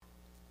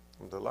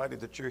I'm delighted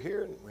that you're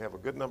here, and we have a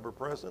good number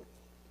present,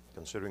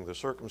 considering the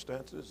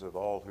circumstances of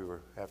all who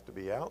have to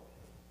be out.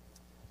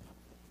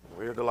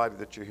 We're delighted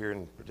that you're here,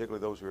 and particularly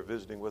those who are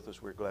visiting with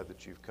us, we're glad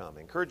that you've come.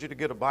 I encourage you to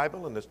get a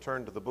Bible and let's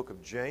turn to the book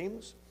of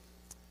James.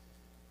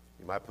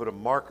 You might put a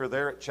marker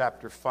there at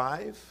chapter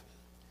 5,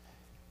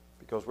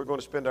 because we're going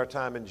to spend our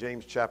time in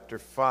James chapter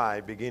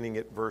 5, beginning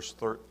at verse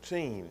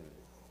 13.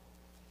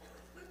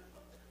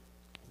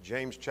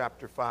 James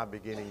chapter 5,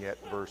 beginning at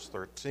verse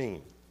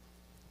 13.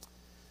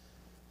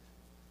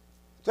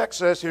 The text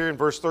says here in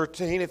verse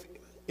 13,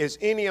 is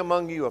any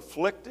among you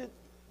afflicted?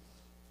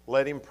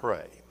 Let him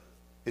pray.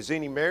 Is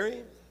any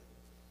merry?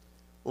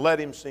 Let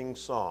him sing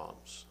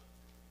psalms.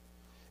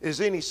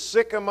 Is any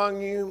sick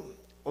among you?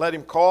 Let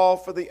him call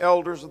for the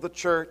elders of the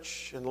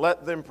church, and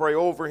let them pray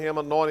over him,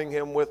 anointing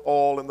him with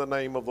oil in the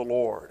name of the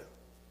Lord.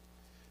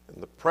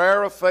 And the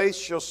prayer of faith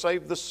shall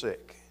save the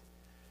sick,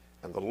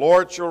 and the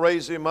Lord shall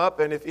raise him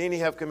up, and if any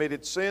have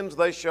committed sins,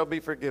 they shall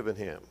be forgiven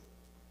him.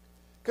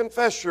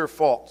 Confess your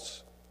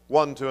faults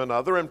one to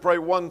another, and pray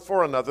one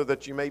for another,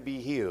 that you may be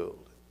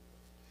healed.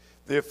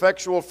 The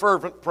effectual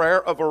fervent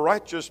prayer of a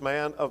righteous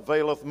man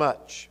availeth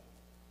much.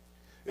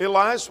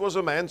 Elias was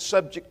a man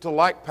subject to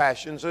like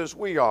passions as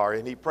we are,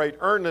 and he prayed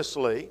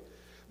earnestly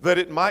that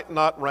it might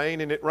not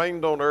rain, and it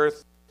rained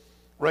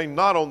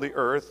not on the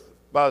earth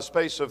by a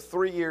space of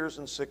 3 years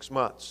and 6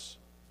 months.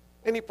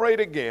 And he prayed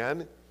again,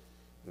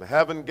 and the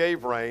heaven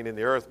gave rain, and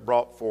the earth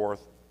brought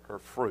forth her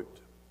fruit.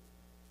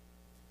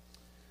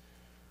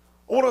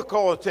 I want to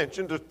call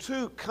attention to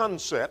two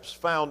concepts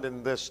found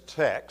in this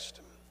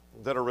text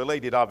that are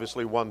related,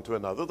 obviously, one to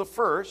another. The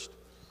first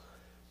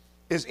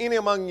is any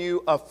among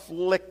you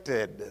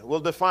afflicted? We'll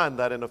define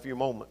that in a few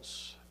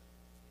moments.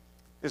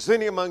 Is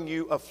any among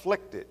you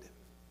afflicted?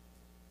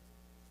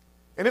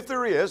 And if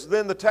there is,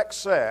 then the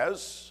text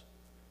says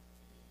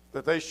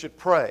that they should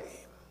pray.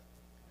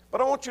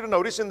 But I want you to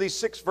notice in these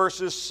 6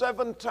 verses,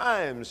 7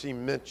 times he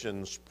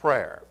mentions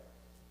prayer.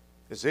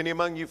 Is any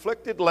among you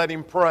afflicted? Let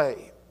him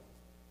pray.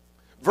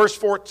 Verse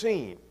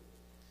 14,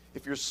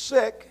 if you're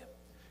sick,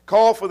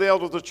 call for the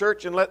elders of the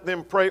church and let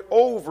them pray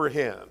over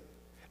him,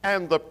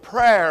 and the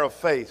prayer of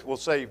faith will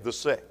save the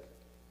sick.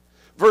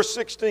 Verse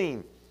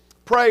 16,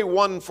 pray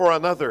one for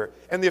another,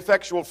 and the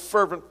effectual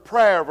fervent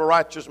prayer of a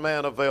righteous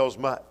man avails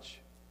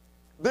much.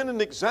 Then an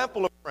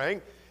example of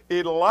praying,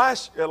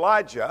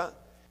 Elijah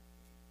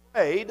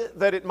prayed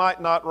that it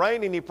might not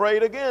rain, and he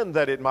prayed again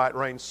that it might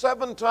rain.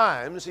 7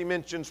 times he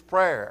mentions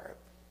prayer.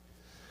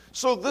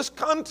 So this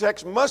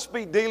context must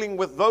be dealing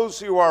with those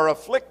who are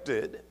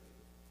afflicted.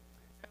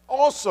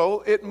 Also,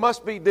 it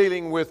must be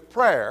dealing with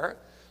prayer.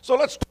 So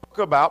let's talk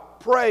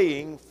about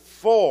praying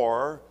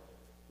for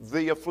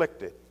the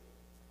afflicted.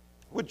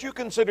 Would you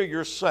consider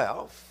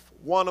yourself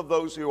one of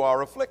those who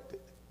are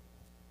afflicted?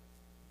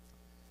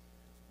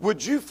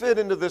 Would you fit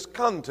into this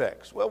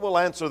context? Well, we'll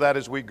answer that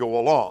as we go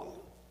along.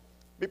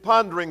 Be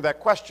pondering that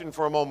question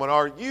for a moment.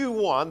 Are you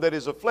one that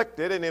is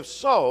afflicted? And if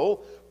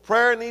so,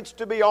 prayer needs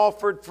to be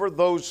offered for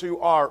those who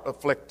are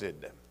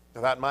afflicted.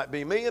 Now, that might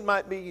be me, it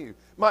might be you.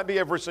 It might be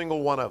every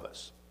single one of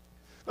us.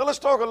 Now let's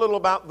talk a little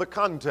about the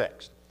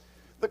context.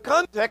 The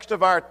context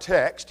of our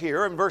text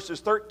here in verses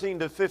 13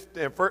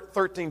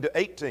 to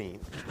 18,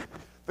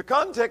 the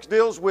context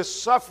deals with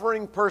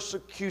suffering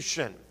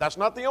persecution. That's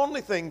not the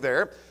only thing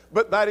there,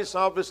 but that is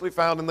obviously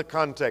found in the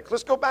context.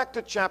 Let's go back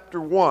to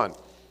chapter 1.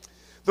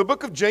 The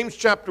book of James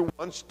chapter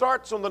 1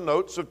 starts on the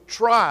notes of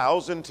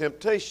trials and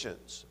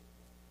temptations.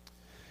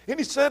 And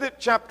he said at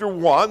chapter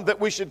 1 that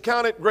we should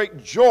count it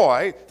great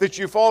joy that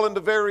you fall into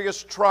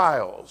various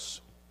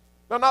trials.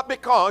 Now, not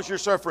because you're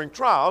suffering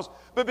trials,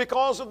 but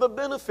because of the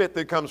benefit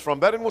that comes from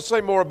that. And we'll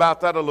say more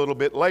about that a little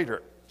bit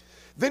later.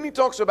 Then he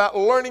talks about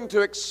learning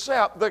to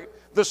accept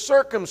the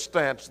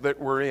circumstance that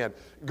we're in.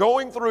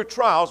 Going through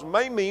trials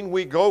may mean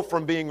we go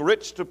from being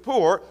rich to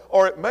poor,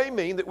 or it may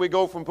mean that we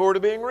go from poor to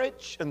being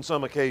rich in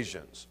some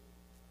occasions.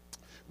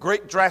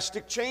 Great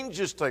drastic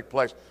changes take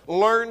place.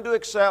 Learn to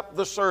accept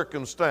the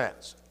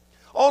circumstance.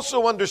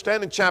 Also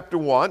understand in chapter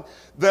 1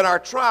 that our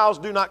trials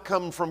do not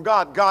come from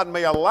God. God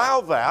may allow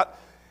that.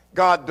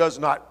 God does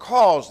not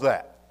cause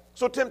that.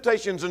 So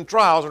temptations and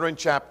trials are in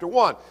chapter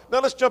 1. Now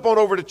let's jump on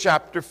over to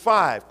chapter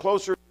 5,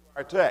 closer to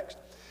our text.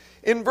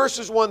 In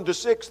verses 1 to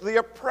 6, the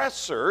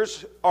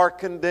oppressors are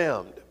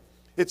condemned.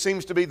 It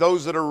seems to be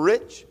those that are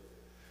rich,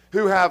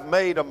 who have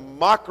made a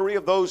mockery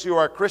of those who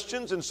are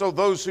Christians, and so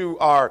those who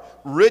are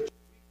rich,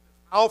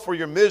 how for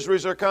your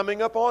miseries are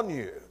coming upon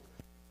you.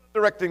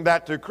 Directing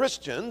that to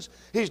Christians,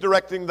 he's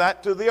directing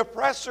that to the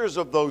oppressors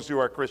of those who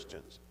are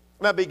Christians.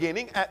 Now,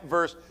 beginning at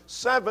verse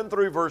 7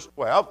 through verse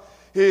 12,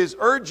 his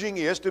urging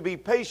is to be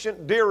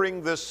patient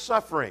during this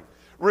suffering.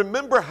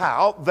 Remember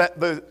how that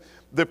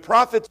the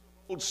prophets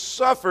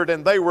suffered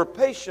and they were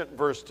patient,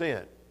 verse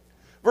 10.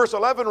 Verse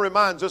 11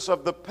 reminds us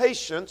of the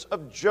patience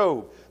of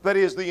Job, that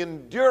is, the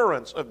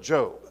endurance of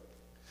Job.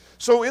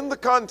 So in the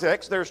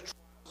context, there's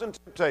trials and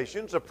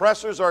temptations,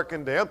 oppressors are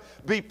condemned,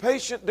 be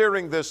patient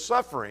during this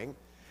suffering.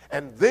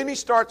 And then he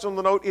starts on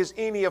the note, is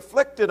any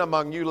afflicted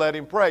among you? Let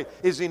him pray.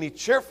 Is any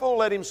cheerful?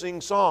 Let him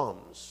sing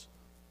psalms.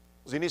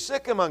 Is any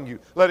sick among you?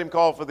 Let him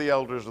call for the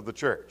elders of the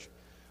church.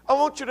 I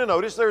want you to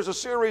notice there's a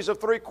series of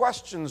 3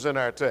 questions in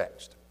our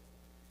text.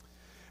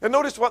 And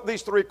notice what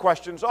these 3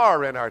 questions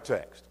are in our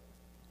text.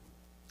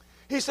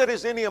 He said,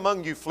 is any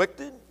among you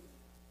afflicted?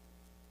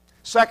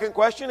 Second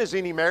question, is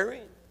any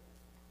merry?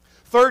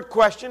 Third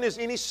question, is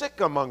any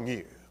sick among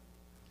you?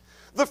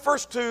 The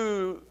first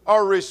 2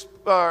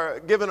 are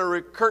given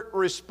a curt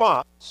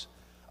response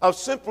of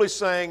simply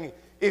saying,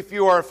 if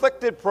you are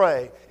afflicted,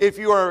 pray. If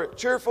you are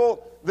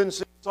cheerful, then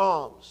sing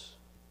psalms.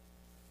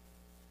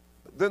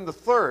 But then the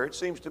third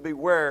seems to be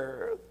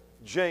where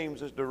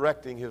James is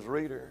directing his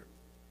reader.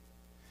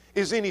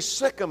 Is any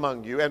sick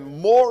among you?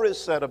 And more is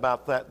said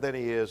about that than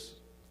he is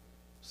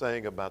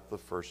saying about the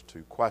first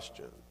 2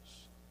 questions.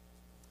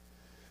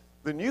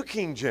 The New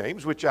King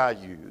James, which I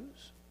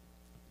use,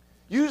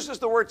 uses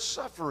the word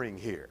suffering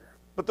here.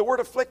 But the word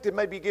afflicted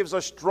maybe gives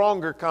a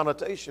stronger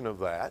connotation of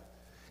that.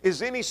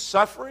 Is any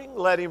suffering?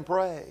 Let him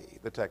pray,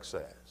 the text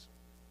says.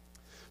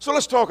 So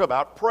let's talk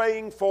about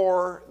praying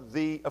for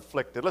the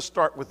afflicted. Let's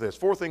start with this.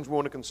 4 things we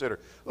want to consider.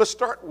 Let's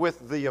start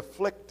with the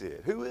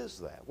afflicted. Who is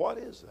that? What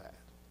is that?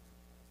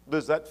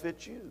 Does that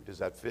fit you? Does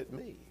that fit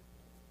me?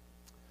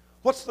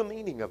 What's the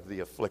meaning of the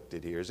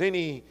afflicted here? Is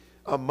any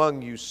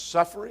among you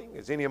suffering?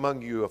 Is any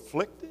among you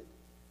afflicted?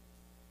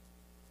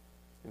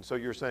 And so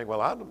you're saying,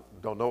 well, I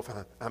don't know if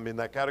I'm in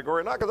that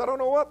category or not because I don't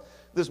know what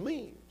this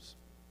means.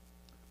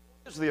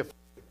 What is the afflicted?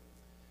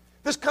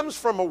 This comes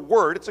from a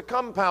word, it's a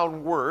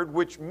compound word,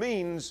 which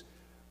means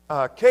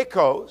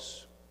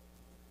kakos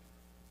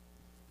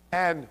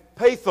and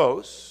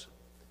pathos.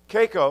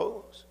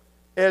 Kakos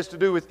has to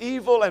do with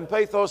evil and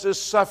pathos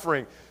is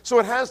suffering. So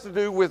it has to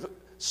do with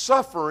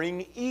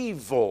suffering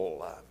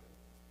evil.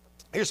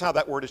 Here's how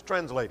that word is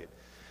translated.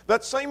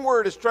 That same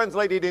word is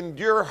translated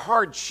endure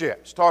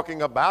hardships,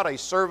 talking about a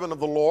servant of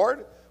the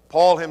Lord.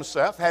 Paul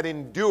himself had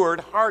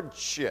endured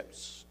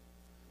hardships.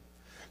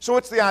 So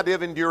it's the idea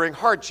of enduring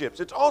hardships.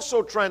 It's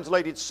also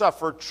translated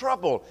suffer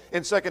trouble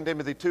in 2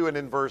 Timothy 2 and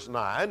in verse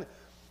 9.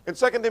 In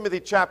 2 Timothy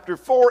chapter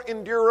 4,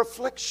 endure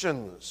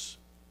afflictions.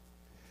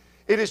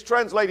 It is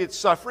translated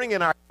suffering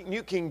in our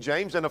New King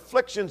James and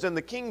afflictions in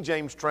the King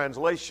James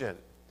translation.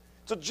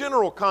 It's a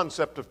general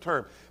concept of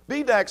term.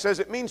 BDAC says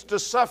it means to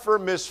suffer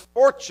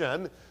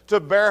misfortune, to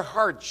bear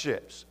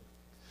hardships.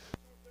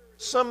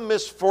 Some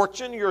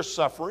misfortune you're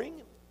suffering.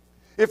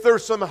 If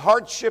there's some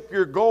hardship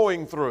you're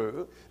going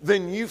through,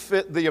 then you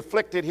fit the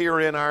afflicted here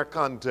in our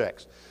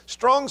context.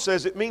 Strong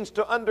says it means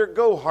to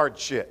undergo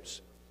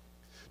hardships,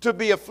 to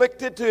be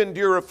afflicted, to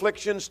endure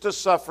afflictions, to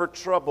suffer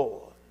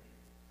trouble.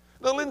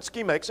 Now,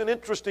 Linsky makes an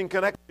interesting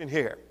connection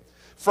here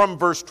from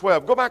verse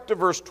 12. Go back to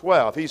verse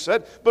 12. He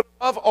said, but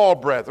above all,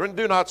 brethren,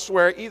 do not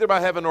swear either by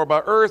heaven or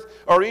by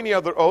earth or any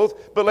other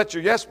oath, but let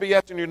your yes be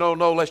yes and your no,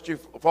 no, lest you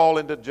fall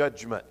into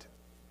judgment.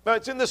 Now,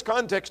 it's in this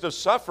context of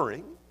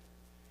suffering.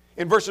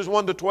 In verses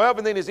 1 to 12,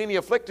 and then is any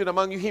afflicted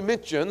among you, he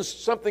mentions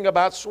something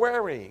about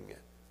swearing.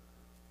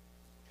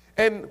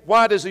 And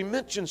why does he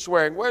mention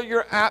swearing? Well,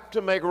 you're apt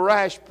to make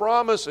rash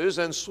promises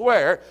and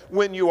swear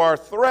when you are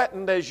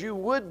threatened as you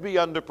would be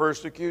under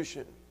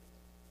persecution.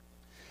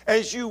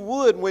 As you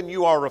would when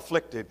you are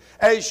afflicted.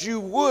 As you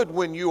would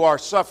when you are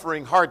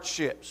suffering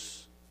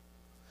hardships.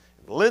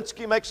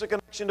 Linsky makes a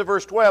connection to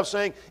verse 12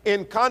 saying,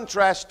 in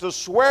contrast to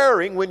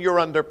swearing when you're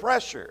under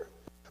pressure.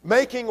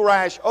 Making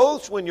rash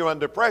oaths when you're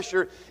under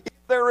pressure. If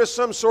there is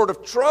some sort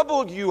of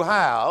trouble you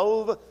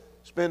have,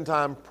 spend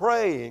time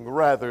praying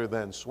rather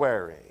than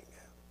swearing.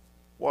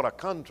 What a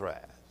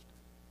contrast.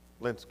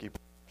 Linsky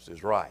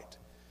is right.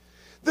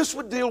 This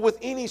would deal with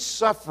any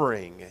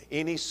suffering,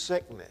 any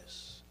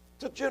sickness.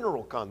 It's a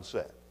general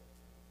concept.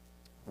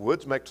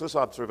 Woods makes this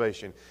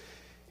observation.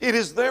 It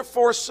is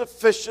therefore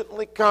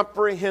sufficiently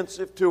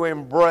comprehensive to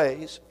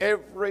embrace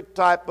every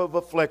type of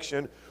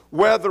affliction,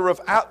 whether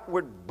of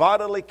outward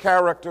bodily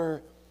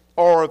character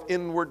or of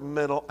inward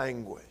mental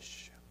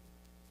anguish.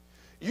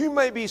 You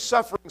may be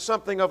suffering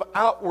something of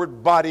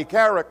outward body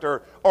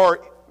character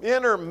or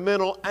inner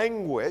mental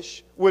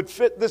anguish would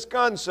fit this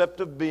concept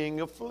of being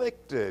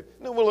afflicted.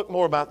 Now we'll look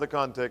more about the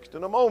context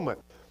in a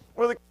moment.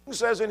 Well, the King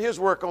says in his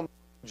work on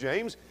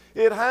James,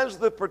 it has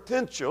the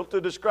potential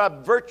to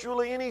describe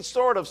virtually any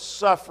sort of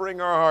suffering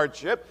or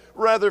hardship,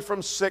 rather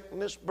from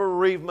sickness,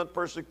 bereavement,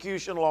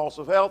 persecution, loss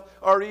of health,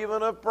 or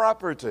even of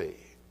property.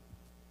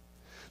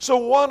 So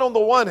one on the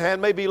one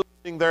hand may be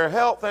losing their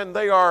health and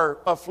they are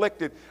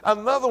afflicted.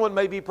 Another one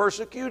may be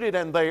persecuted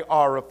and they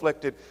are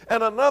afflicted.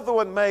 And another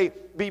one may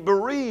be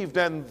bereaved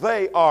and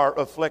they are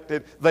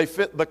afflicted. They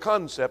fit the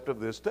concept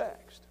of this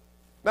text.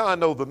 Now I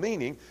know the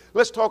meaning.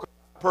 Let's talk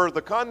per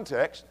the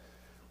context.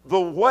 The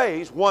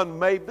ways one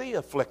may be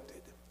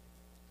afflicted.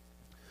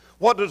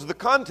 What does the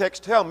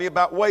context tell me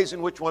about ways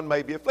in which one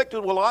may be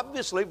afflicted? Well,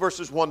 obviously,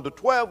 verses 1 to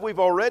 12 we've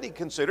already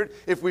considered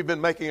if we've been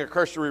making a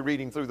cursory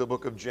reading through the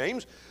book of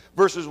James.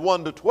 Verses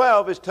 1 to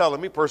 12 is telling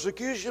me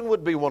persecution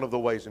would be one of the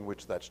ways in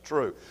which that's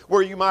true.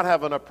 Where you might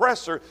have an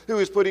oppressor who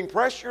is putting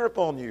pressure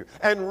upon you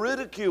and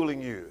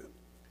ridiculing you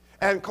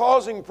and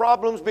causing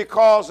problems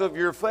because of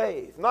your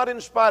faith. Not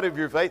in spite of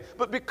your faith,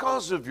 but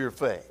because of your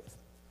faith.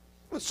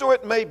 And so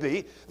it may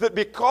be that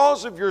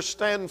because of your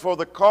stand for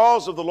the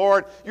cause of the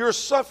Lord, you're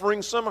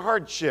suffering some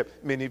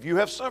hardship. Many of you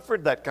have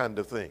suffered that kind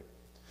of thing.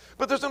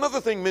 But there's another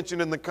thing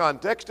mentioned in the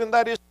context, and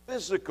that is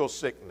physical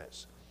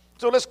sickness.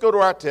 So let's go to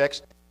our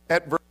text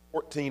at verse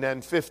 14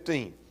 and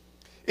 15.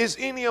 Is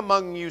any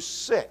among you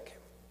sick?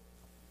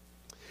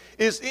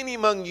 Is any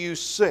among you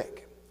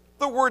sick?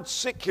 The word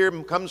sick here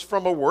comes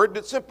from a word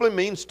that simply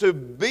means to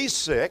be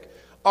sick,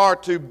 or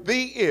to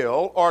be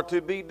ill, or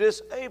to be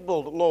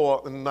disabled,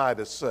 Loa and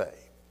Nida say.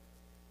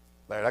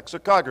 They're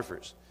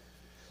lexicographers.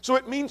 So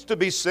it means to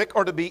be sick,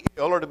 or to be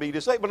ill, or to be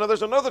disabled. Now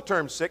there's another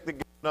term, sick, that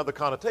gives another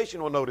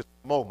connotation we'll notice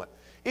in a moment.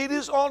 It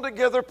is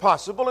altogether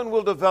possible, and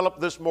we'll develop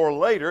this more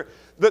later,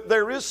 that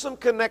there is some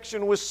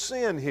connection with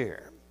sin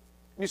here.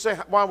 You say,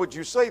 why would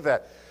you say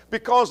that?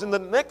 Because in the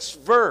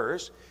next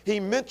verse, he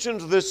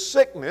mentions this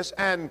sickness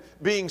and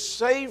being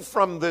saved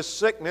from this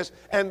sickness,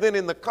 and then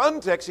in the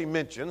context he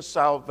mentions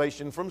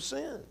salvation from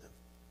sin.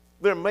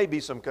 There may be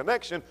some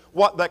connection.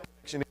 What that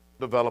connection is,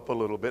 we'll develop a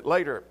little bit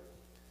later.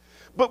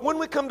 But when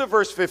we come to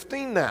verse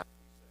 15 now,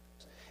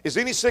 is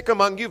any sick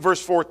among you?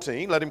 Verse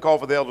 14, let him call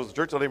for the elders of the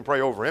church, let him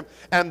pray over him,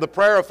 and the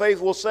prayer of faith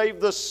will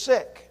save the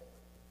sick.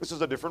 This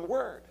is a different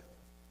word.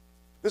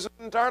 This is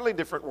an entirely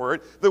different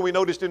word than we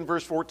noticed in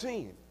verse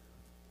 14.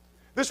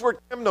 This word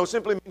temno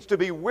simply means to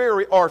be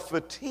weary or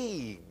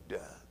fatigued.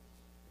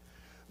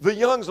 The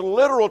Young's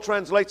literal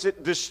translates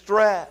it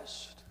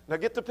distressed. Now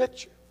get the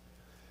picture.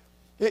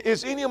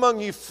 Is any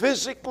among you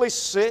physically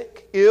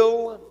sick,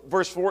 ill?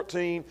 Verse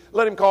 14,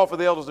 let him call for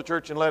the elders of the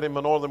church and let him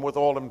anoint them with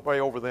oil and pray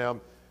over them.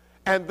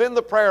 And then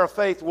the prayer of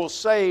faith will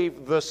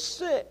save the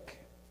sick.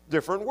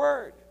 Different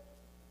word.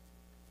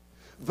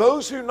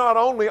 Those who not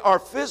only are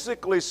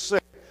physically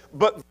sick,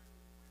 but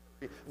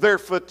they're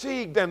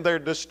fatigued and they're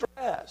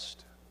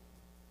distressed.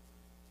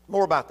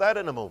 More about that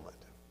in a moment.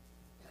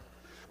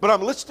 But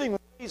I'm listing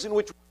ways in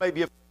which we may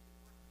be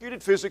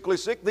afflicted, physically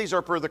sick. These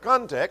are per the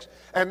context.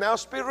 And now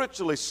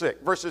spiritually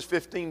sick. Verses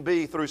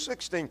 15b through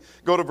 16.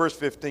 Go to verse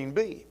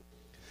 15b.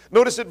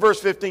 Notice at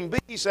verse 15b,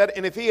 he said,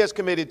 and if he has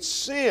committed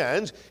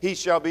sins, he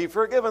shall be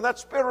forgiven.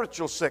 That's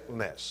spiritual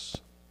sickness.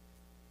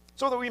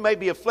 So that we may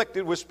be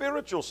afflicted with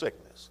spiritual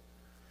sickness.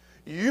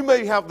 You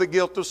may have the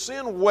guilt of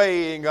sin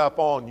weighing up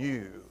on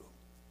you.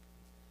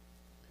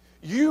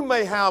 You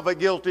may have a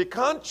guilty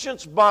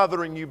conscience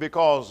bothering you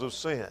because of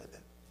sin.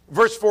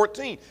 Verse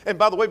 14, and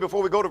by the way,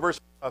 before we go to verse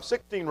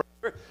 16,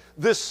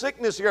 this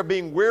sickness here,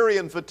 being weary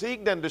and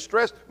fatigued and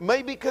distressed,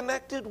 may be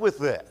connected with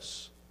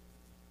this.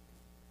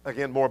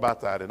 Again, more about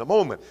that in a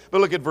moment.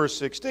 But look at verse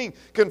 16.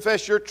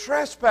 Confess your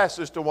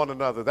trespasses to one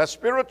another. That's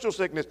spiritual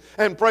sickness.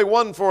 And pray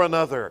one for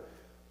another.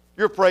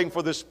 You're praying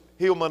for this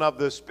healment of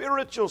the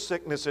spiritual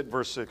sickness at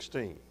verse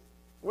 16.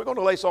 We're going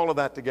to lace all of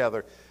that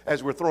together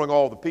as we're throwing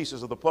all the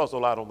pieces of the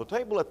puzzle out on the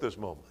table at this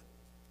moment.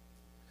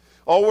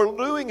 All we're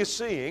doing is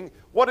seeing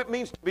what it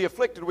means to be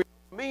afflicted. We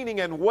know the meaning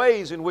and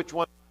ways in which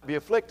one might be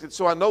afflicted.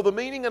 So I know the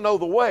meaning and know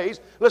the ways.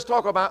 Let's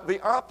talk about the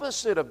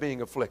opposite of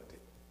being afflicted.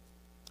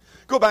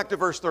 Go back to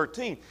verse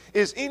 13.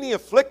 Is any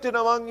afflicted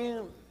among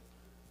you?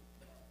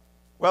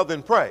 Well,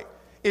 then pray.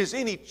 Is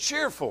any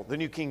cheerful, the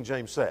New King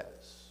James says,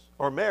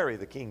 or merry,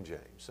 the King James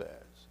says.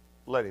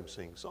 Let him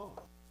sing songs.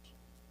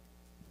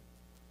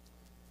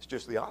 It's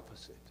just the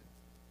opposite.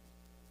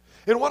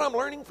 And what I'm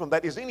learning from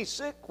that, is any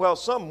sick? Well,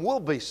 some will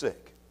be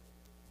sick.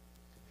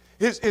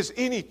 Is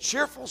any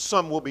cheerful?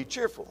 Some will be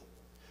cheerful.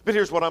 But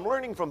here's what I'm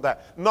learning from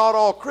that. Not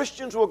all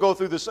Christians will go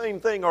through the same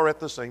thing or at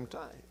the same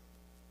time.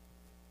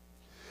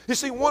 You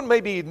see, one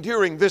may be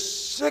enduring this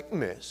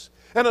sickness,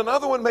 and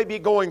another one may be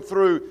going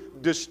through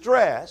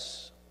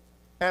distress,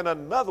 and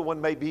another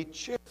one may be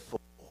cheerful.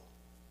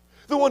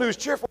 The one who's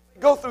cheerful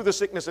may go through the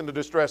sickness and the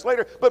distress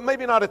later, but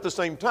maybe not at the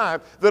same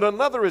time that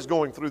another is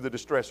going through the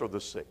distress or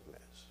the sickness.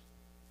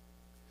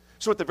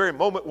 So at the very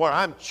moment where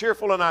I'm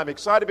cheerful and I'm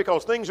excited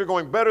because things are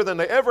going better than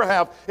they ever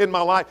have in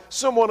my life,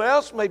 someone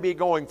else may be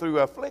going through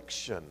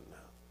affliction.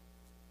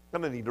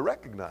 And I need to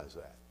recognize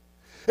that.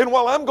 And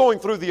while I'm going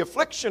through the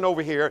affliction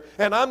over here,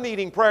 and I'm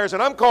needing prayers,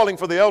 and I'm calling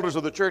for the elders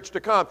of the church to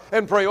come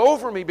and pray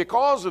over me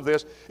because of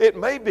this, it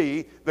may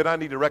be that I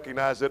need to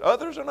recognize that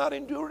others are not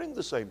enduring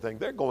the same thing.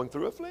 They're going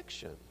through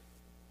affliction.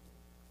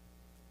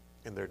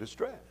 And they're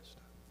distressed.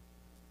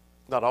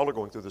 Not all are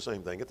going through the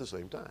same thing at the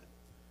same time.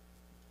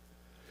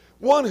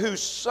 One who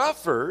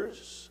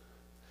suffers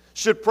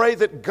should pray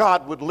that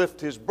God would lift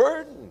his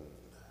burden.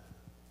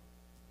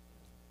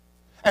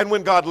 And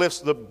when God lifts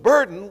the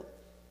burden,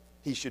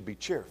 he should be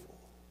cheerful.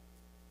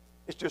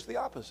 It's just the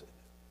opposite.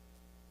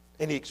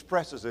 And he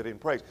expresses it in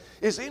praise.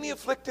 Is any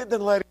afflicted?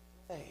 Then let him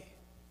pray.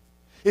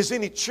 Is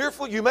any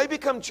cheerful? You may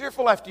become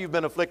cheerful after you've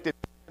been afflicted.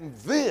 And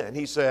then,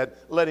 he said,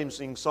 let him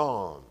sing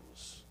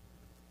psalms.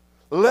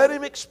 Let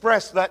him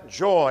express that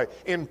joy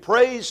in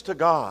praise to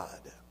God.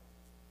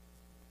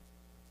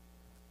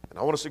 And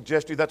I want to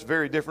suggest to you that's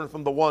very different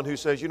from the one who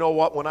says, you know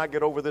what, when I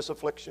get over this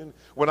affliction,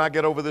 when I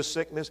get over this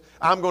sickness,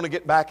 I'm going to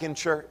get back in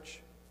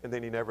church. And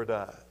then he never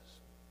does.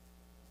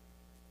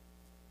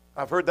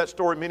 I've heard that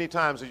story many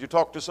times as you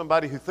talk to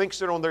somebody who thinks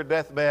they're on their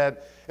deathbed,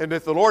 and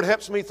if the Lord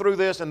helps me through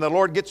this and the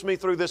Lord gets me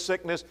through this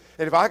sickness,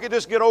 and if I could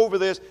just get over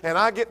this and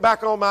I get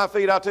back on my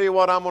feet, I'll tell you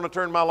what, I'm going to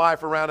turn my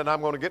life around and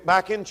I'm going to get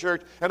back in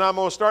church and I'm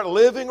going to start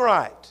living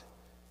right.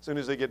 As soon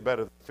as they get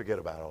better, forget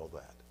about all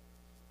that.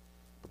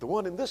 But the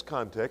one in this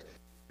context,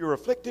 you're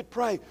afflicted,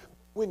 pray.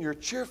 When you're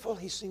cheerful,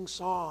 he sings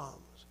psalms.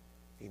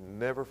 He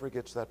never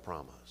forgets that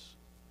promise.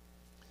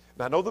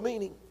 Now I know the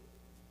meaning.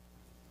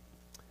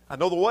 I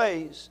know the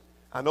ways.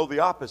 I know the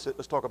opposite.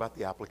 Let's talk about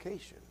the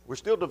application. We're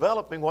still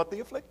developing what the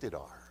afflicted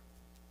are.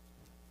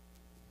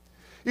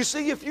 You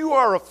see, if you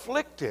are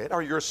afflicted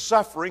or you're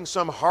suffering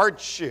some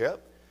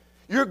hardship,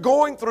 you're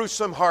going through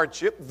some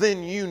hardship,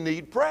 then you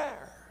need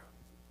prayer.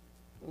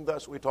 And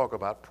thus we talk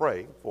about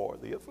praying for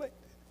the afflicted.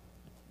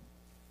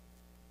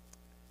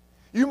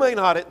 You may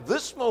not at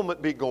this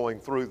moment be going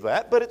through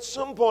that, but at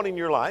some point in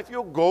your life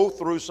you'll go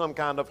through some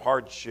kind of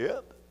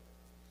hardship,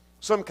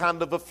 some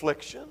kind of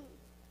affliction,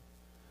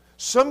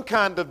 some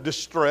kind of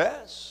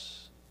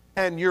distress,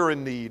 and you're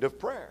in need of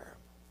prayer.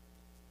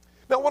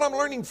 Now, what I'm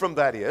learning from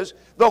that is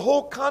the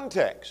whole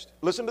context.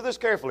 Listen to this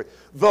carefully.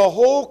 The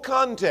whole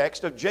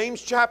context of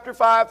James chapter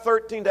 5,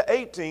 13 to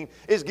 18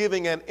 is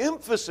giving an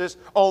emphasis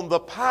on the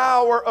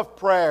power of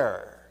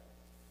prayer.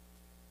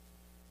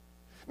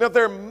 Now,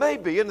 there may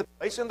be in the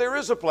place, and there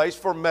is a place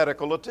for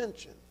medical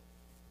attention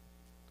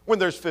when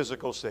there's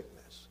physical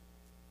sickness.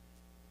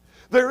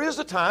 There is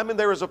a time and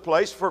there is a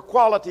place for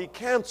quality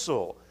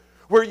counsel,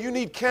 where you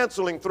need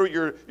counseling through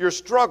your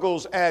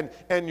struggles and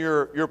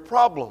your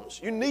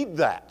problems. You need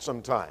that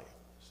sometimes.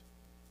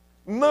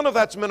 None of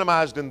that's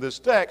minimized in this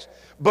text,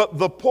 but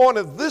the point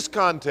of this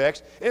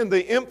context and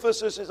the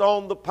emphasis is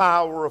on the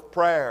power of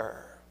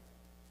prayer.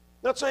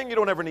 Not saying you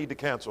don't ever need to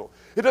counsel.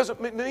 It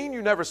doesn't mean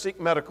you never seek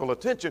medical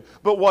attention,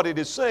 but what it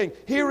is saying,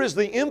 here is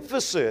the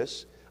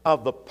emphasis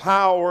of the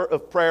power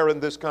of prayer in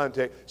this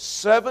context.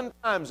 7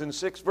 times in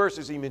 6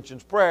 verses he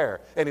mentions prayer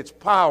and its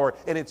power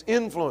and its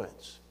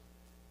influence.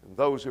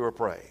 Those who are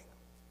praying.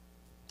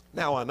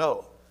 Now I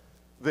know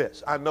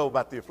this. I know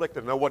about the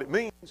afflicted. I know what it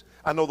means.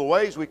 I know the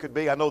ways we could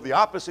be. I know the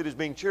opposite is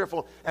being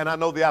cheerful. And I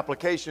know the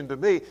application to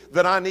me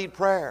that I need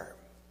prayer.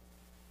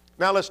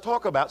 Now let's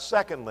talk about,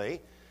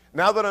 secondly,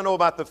 now that I know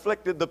about the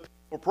afflicted, the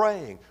people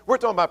praying. We're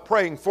talking about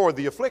praying for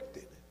the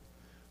afflicted.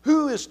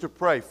 Who is to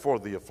pray for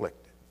the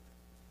afflicted?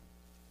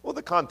 Well,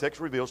 the context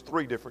reveals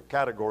 3 different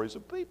categories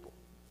of people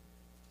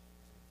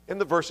in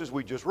the verses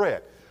we just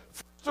read.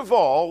 First of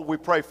all, we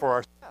pray for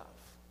ourselves.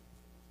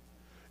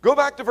 Go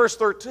back to verse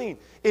 13.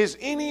 Is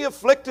any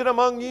afflicted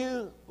among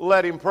you?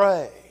 Let him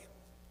pray.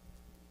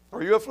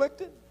 Are you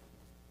afflicted?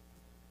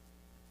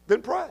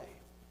 Then pray.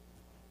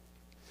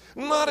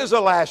 Not as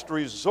a last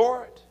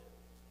resort,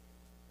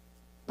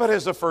 but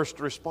as a first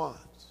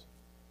response.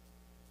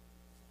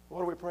 What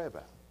do we pray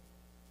about?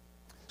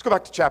 Let's go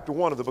back to chapter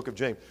 1 of the book of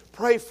James.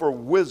 Pray for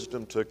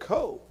wisdom to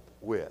cope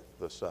with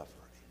the suffering.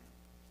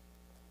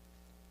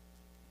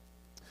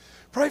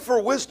 Pray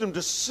for wisdom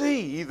to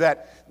see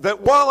that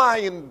while I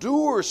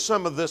endure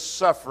some of this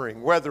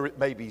suffering, whether it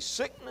may be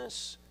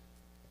sickness,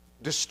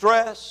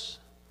 distress,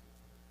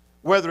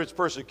 whether it's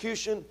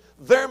persecution,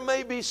 there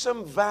may be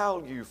some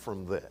value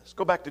from this.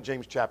 Go back to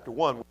James chapter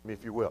 1 with me,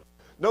 if you will.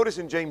 Notice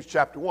in James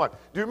chapter 1. Do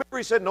you remember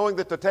he said, knowing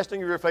that the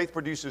testing of your faith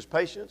produces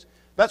patience?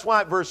 That's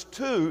why at verse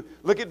 2,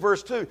 look at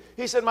verse 2.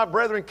 He said, my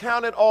brethren,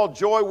 count it all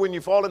joy when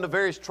you fall into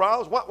various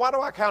trials. Why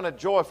do I count it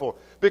joyful?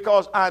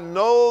 Because I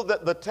know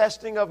that the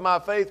testing of my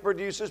faith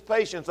produces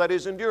patience, that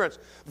is endurance.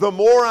 The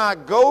more I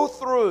go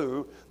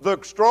through, the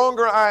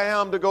stronger I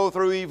am to go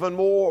through even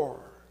more.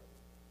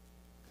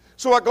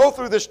 So I go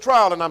through this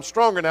trial and I'm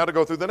stronger now to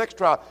go through the next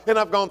trial. And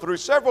I've gone through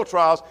several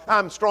trials.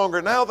 I'm stronger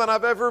now than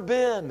I've ever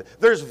been.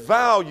 There's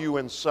value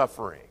in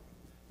suffering.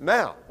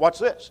 Now, watch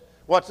this.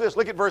 Watch this.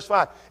 Look at verse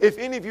 5. If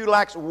any of you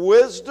lacks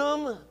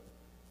wisdom,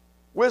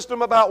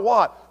 wisdom about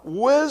what?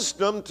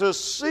 Wisdom to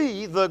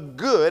see the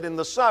good in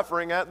the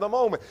suffering at the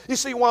moment. You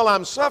see, while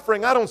I'm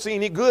suffering, I don't see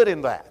any good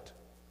in that.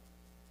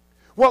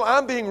 While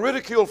I'm being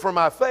ridiculed for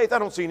my faith, I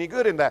don't see any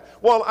good in that.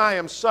 While I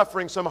am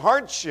suffering some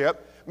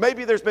hardship,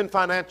 maybe there's been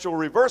financial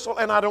reversal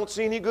and I don't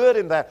see any good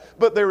in that.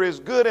 But there is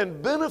good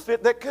and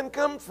benefit that can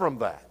come from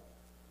that.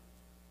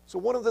 So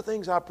one of the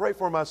things I pray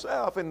for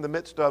myself in the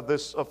midst of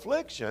this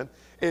affliction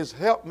is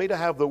help me to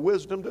have the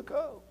wisdom to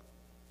cope.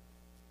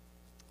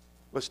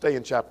 Let's stay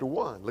in chapter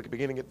 1. Look at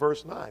beginning at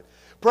verse 9.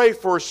 Pray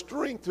for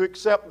strength to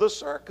accept the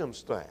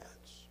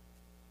circumstance.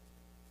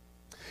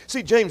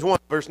 See, James 1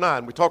 verse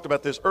 9, we talked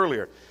about this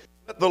earlier.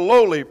 Let the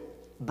lowly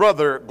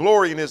brother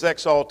glory in his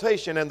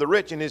exaltation and the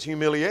rich in his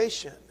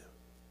humiliation.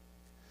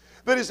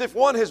 That is, if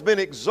one has been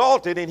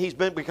exalted and he's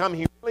become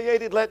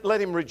humiliated,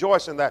 let him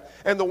rejoice in that.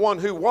 And the one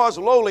who was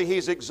lowly,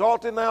 he's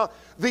exalted now.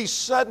 These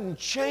sudden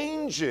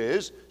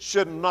changes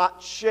should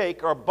not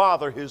shake or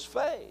bother his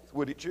faith.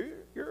 Would it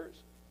yours?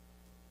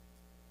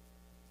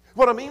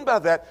 What I mean by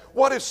that,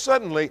 what if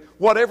suddenly,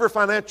 whatever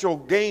financial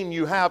gain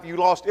you have, you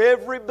lost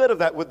every bit of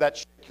that? Would that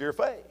shake your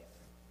faith?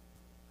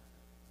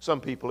 Some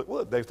people it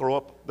would. They throw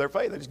up their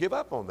faith. They just give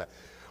up on that.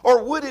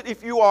 Or would it,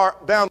 if you are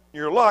down in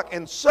your luck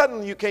and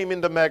suddenly you came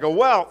into mega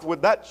wealth,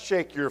 would that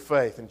shake your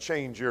faith and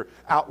change your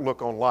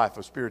outlook on life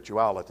of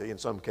spirituality? In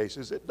some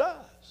cases it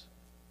does.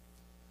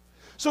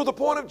 So the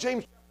point of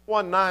James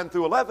 1:9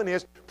 through 11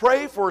 is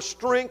pray for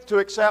strength to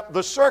accept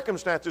the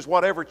circumstances,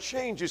 whatever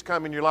changes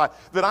come in your life,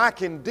 that I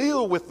can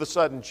deal with the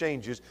sudden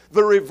changes,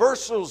 the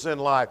reversals in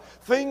life,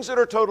 things that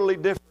are totally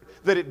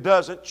different, that it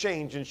doesn't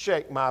change and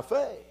shake my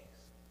faith.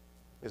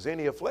 Is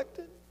any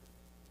afflicted?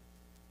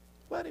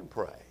 Let him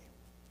pray.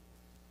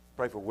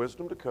 Pray for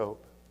wisdom to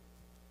cope.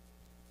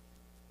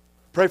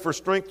 Pray for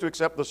strength to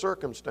accept the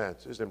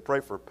circumstances, and pray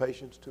for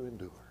patience to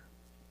endure.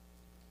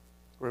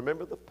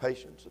 Remember the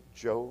patience of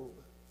Job?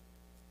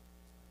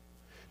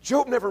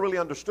 Job never really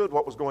understood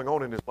what was going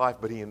on in his life,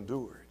 but he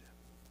endured.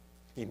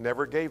 He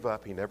never gave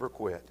up. He never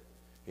quit.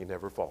 He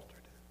never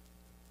faltered.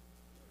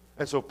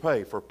 And so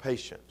pray for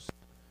patience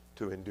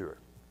to endure.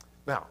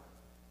 Now,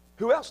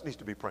 who else needs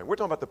to be praying? We're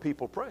talking about the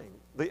people praying,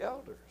 the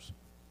elders.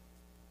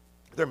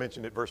 They're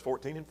mentioned at verse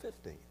 14 and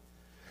 15.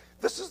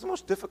 This is the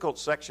most difficult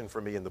section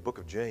for me in the book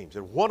of James,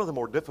 and one of the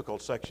more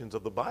difficult sections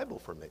of the Bible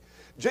for me.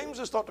 James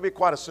is thought to be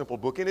quite a simple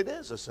book, and it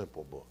is a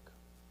simple book.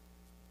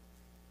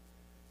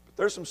 But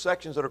there's some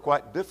sections that are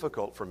quite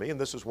difficult for me,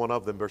 and this is one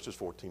of them, verses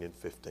 14 and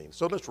 15.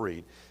 So let's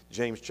read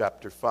James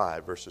chapter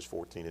 5, verses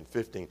 14 and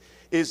 15.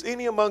 Is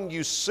any among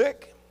you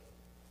sick?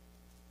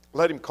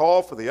 Let him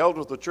call for the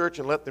elders of the church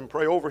and let them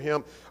pray over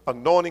him,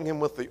 anointing him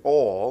with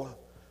oil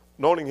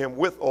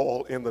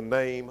in the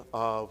name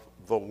of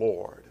the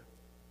Lord.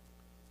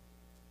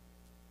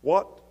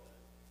 What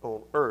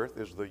on earth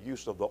is the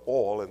use of the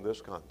oil in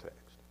this context?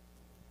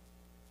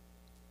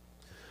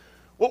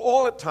 Well,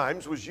 oil at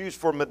times was used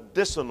for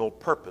medicinal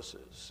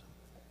purposes.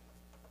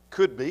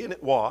 Could be, and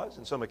it was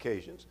in some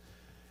occasions.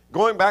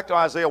 Going back to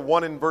Isaiah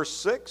 1 and verse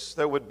 6,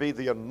 there would be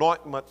the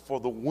anointment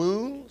for the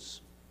wounds.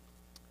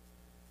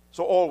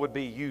 So oil would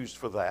be used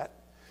for that.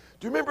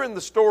 Do you remember in the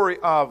story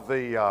of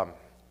the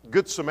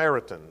Good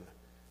Samaritan,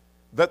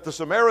 that the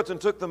Samaritan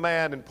took the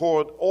man and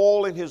poured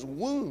oil in his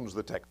wounds,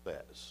 the text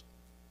says.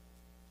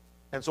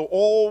 And so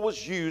oil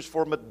was used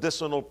for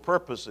medicinal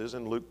purposes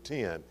in Luke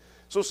 10.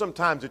 So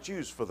sometimes it's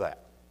used for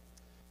that.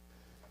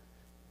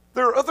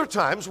 There are other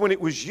times when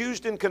it was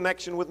used in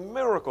connection with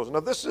miracles. Now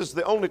this is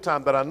the only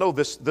time that I know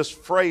this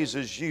phrase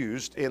is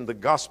used in the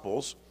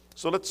Gospels.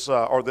 So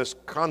or this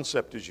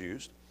concept is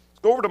used. Let's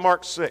go over to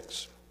Mark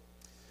 6.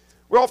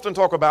 We often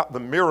talk about the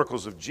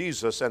miracles of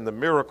Jesus and the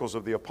miracles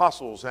of the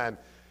apostles and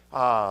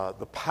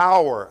the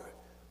power.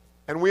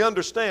 And we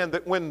understand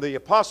that when the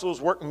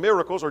apostles worked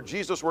miracles or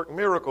Jesus worked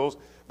miracles,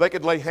 they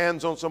could lay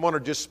hands on someone or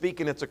just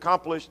speak and it's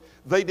accomplished.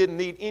 They didn't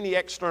need any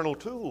external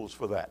tools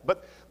for that.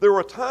 But there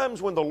were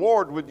times when the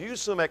Lord would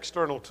use some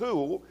external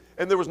tool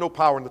and there was no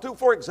power in the tool.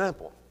 For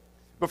example,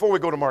 before we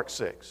go to Mark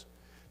 6, do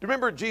you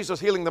remember Jesus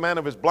healing the man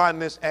of his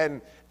blindness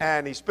and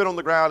he spit on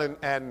the ground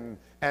and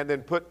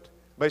then put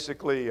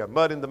basically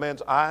mud in the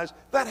man's eyes?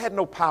 That had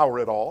no power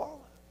at all.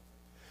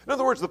 In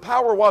other words, the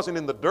power wasn't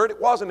in the dirt, it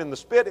wasn't in the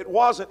spit, it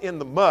wasn't in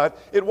the mud,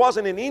 it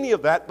wasn't in any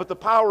of that, but the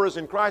power is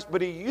in Christ.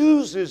 But he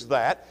uses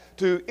that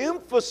to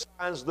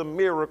emphasize the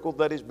miracle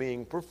that is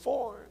being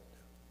performed.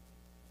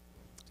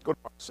 Let's go to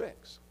Mark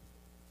 6.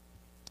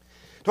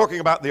 Talking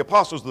about the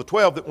apostles, the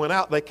 12 that went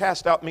out, they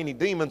cast out many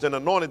demons and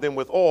anointed them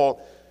with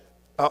oil,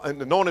 and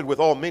anointed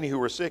with oil many who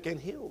were sick and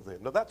healed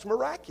them. Now that's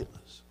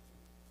miraculous.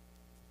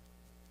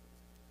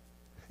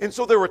 And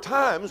so there were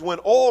times when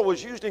oil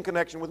was used in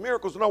connection with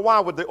miracles. Now, why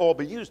would the oil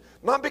be used?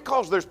 Not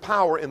because there's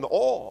power in the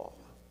oil.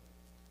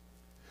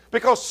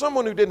 Because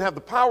someone who didn't have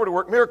the power to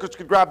work miracles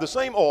could grab the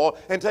same oil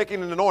and take it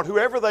and anoint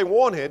whoever they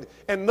wanted,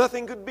 and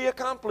nothing could be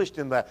accomplished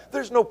in that.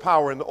 There's no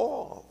power in the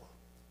oil.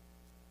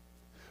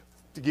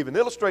 To give an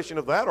illustration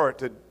of that, or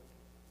to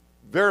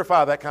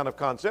verify that kind of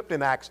concept,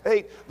 in Acts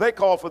 8, they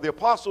called for the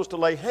apostles to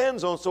lay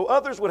hands on so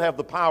others would have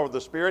the power of the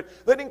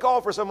Spirit. They didn't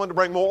call for someone to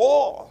bring more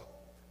oil,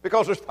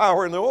 because there's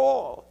power in the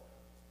oil.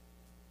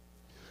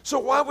 So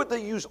why would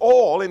they use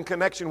oil in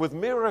connection with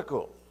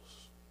miracles?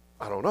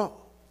 I don't know.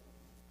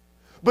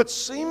 But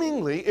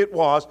seemingly it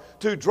was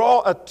to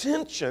draw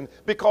attention,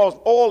 because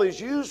oil is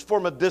used for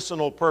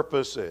medicinal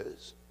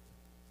purposes,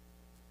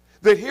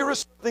 that here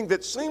is something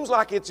that seems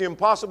like it's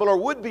impossible or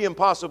would be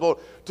impossible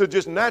to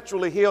just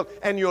naturally heal,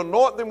 and you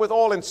anoint them with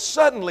oil and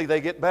suddenly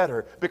they get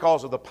better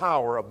because of the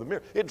power of the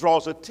miracle. It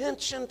draws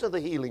attention to the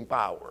healing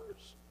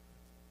powers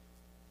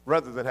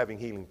rather than having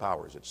healing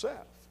powers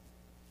itself.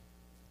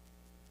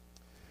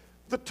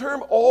 The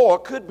term oil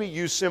could be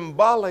used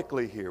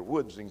symbolically here.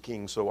 Woods and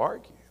King so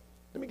argue.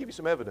 Let me give you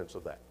some evidence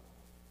of that.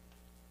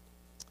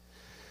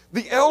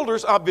 The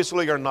elders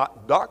obviously are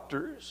not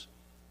doctors.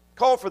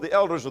 Call for the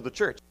elders of the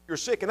church. You're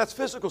sick, and that's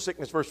physical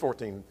sickness, verse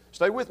 14.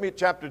 Stay with me at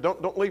chapter,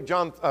 don't leave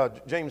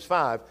James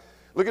 5.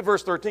 Look at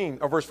verse 13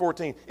 or verse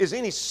 14. Is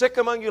any sick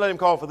among you? Let him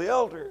call for the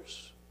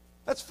elders.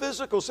 That's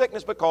physical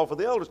sickness, but call for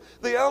the elders.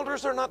 The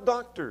elders are not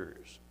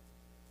doctors.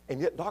 And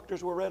yet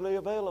doctors were readily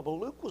available.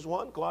 Luke was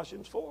one,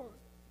 Colossians 4.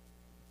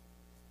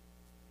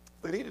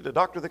 They needed a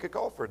doctor, they could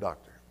call for a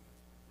doctor.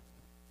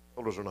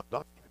 Elders are not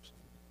doctors.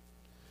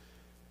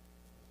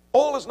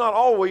 Oil is not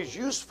always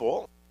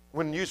useful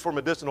when used for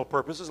medicinal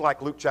purposes,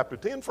 like Luke chapter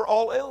 10, for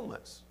all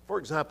ailments. For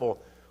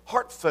example,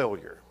 heart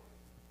failure.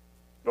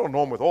 You don't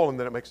anoint with oil, and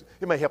then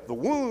it may help the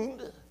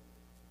wound of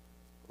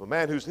a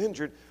man who's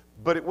injured,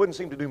 but it wouldn't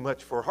seem to do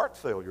much for heart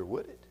failure,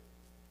 would it?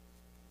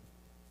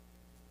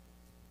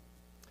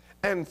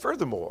 And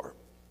furthermore,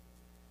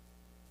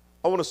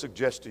 I want to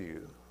suggest to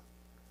you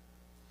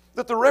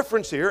that the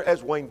reference here,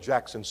 as Wayne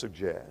Jackson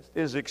suggests,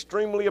 is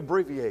extremely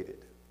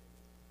abbreviated.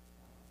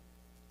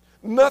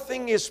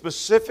 Nothing is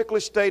specifically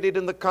stated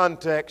in the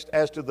context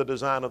as to the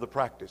design of the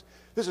practice.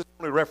 This is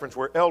the only reference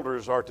where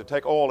elders are to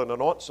take oil and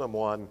anoint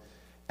someone.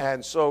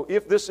 And so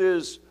if this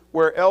is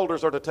where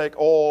elders are to take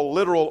oil,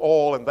 literal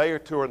oil, and they are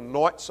to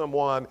anoint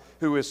someone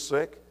who is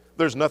sick,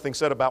 there's nothing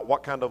said about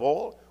what kind of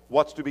oil,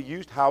 what's to be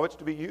used, how it's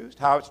to be used,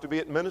 how it's to be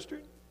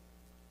administered.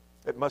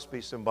 It must be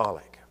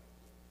symbolic.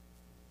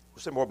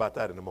 We'll say more about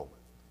that in a moment.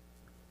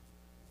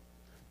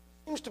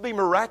 It seems to be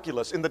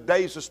miraculous in the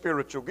days of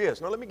spiritual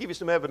gifts. Now let me give you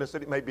some evidence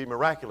that it may be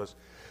miraculous.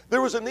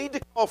 There was a need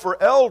to call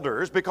for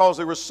elders because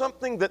there was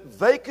something that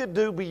they could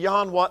do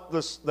beyond what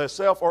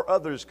themselves or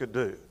others could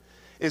do.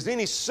 Is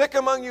any sick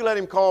among you? Let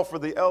him call for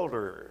the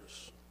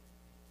elders.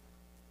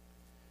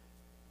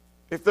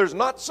 If there's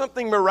not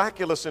something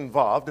miraculous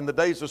involved in the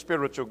days of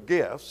spiritual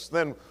gifts,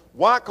 then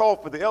why call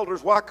for the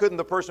elders? Why couldn't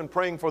the person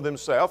praying for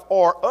themselves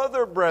or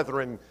other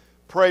brethren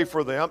pray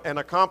for them and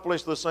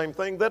accomplish the same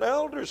thing that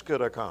elders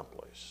could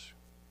accomplish?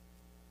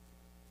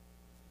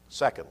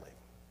 Secondly,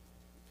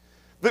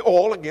 the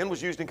oil, again,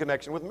 was used in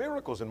connection with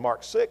miracles in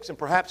Mark 6, and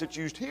perhaps it's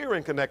used here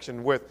in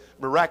connection with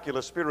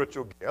miraculous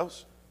spiritual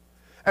gifts.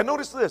 And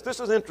notice this. This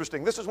is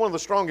interesting. This is one of the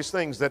strongest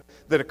things that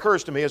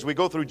occurs to me as we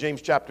go through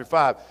James chapter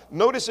 5.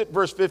 Notice it,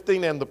 verse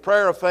 15, and the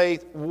prayer of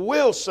faith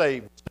will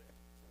save.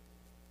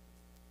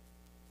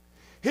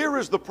 Here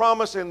is the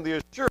promise and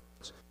the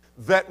assurance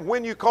that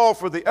when you call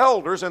for the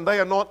elders and they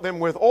anoint them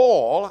with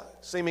oil,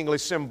 seemingly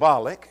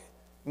symbolic,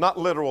 not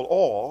literal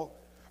oil,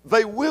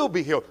 they will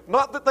be healed.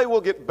 Not that they will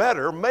get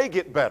better, may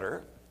get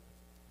better,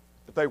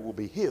 but they will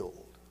be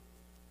healed.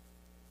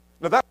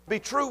 Now that would be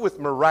true with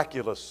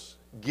miraculous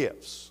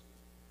gifts.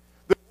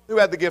 Who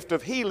had the gift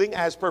of healing,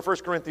 as per 1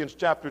 Corinthians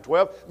chapter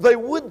 12, they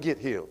would get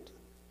healed.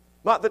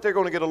 Not that they're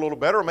going to get a little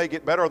better or may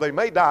get better or they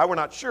may die. We're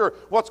not sure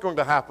what's going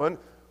to happen,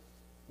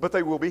 but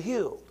they will be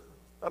healed.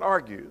 That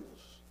argues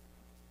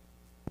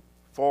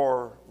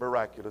for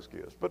miraculous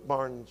gifts. But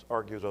Barnes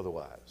argues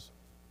otherwise.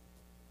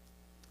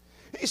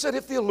 He said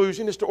if the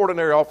allusion is to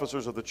ordinary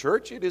officers of the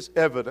church, it is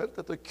evident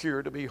that the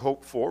cure to be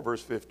hoped for,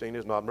 verse 15,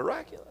 is not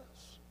miraculous,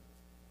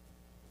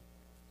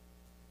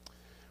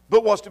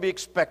 but was to be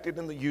expected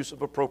in the use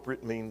of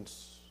appropriate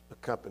means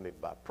accompanied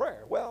by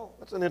prayer. Well,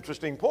 that's an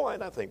interesting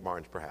point. I think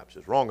Barnes perhaps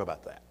is wrong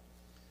about that.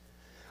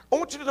 I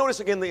want you to notice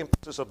again the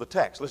emphasis of the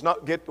text. Let's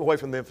not get away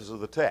from the emphasis of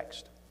the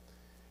text.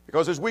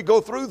 Because as we go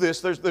through this,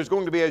 there's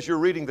going to be, as you're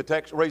reading the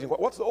text, raising,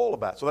 what's the oil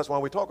about? So that's why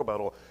we talk about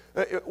oil.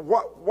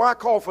 Why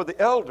call for the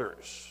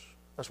elders?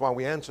 That's why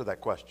we answer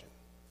that question.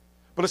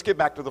 But let's get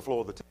back to the flow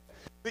of the text.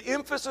 The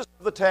emphasis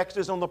of the text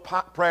is on the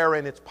prayer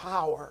and its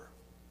power.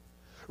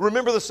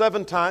 Remember the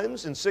 7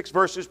 times in 6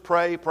 verses,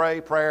 pray,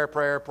 pray, prayer,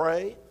 prayer,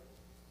 pray?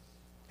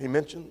 He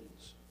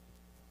mentions.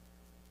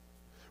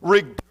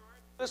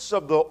 Regardless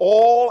of the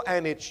oil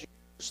and its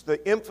use,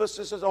 the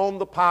emphasis is on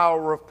the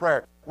power of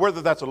prayer.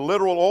 Whether that's a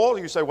literal oil,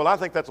 you say, well, I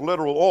think that's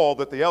literal oil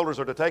that the elders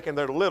are to take and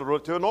they're literal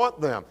to anoint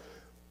them.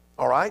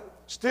 All right?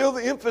 Still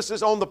the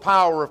emphasis on the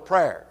power of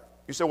prayer.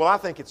 You say, well, I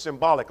think it's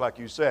symbolic, like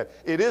you said.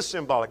 It is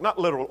symbolic, not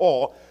literal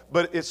oil,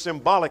 but it's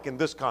symbolic in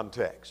this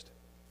context.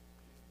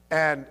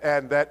 And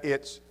that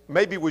it's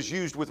maybe was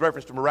used with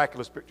reference to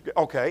miraculous.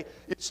 Okay,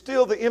 it's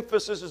still the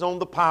emphasis is on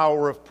the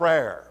power of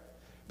prayer.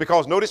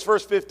 Because notice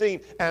verse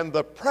 15, and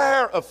the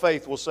prayer of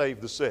faith will save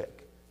the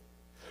sick.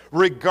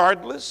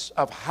 Regardless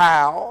of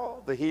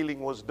how the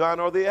healing was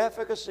done or the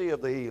efficacy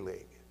of the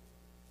healing.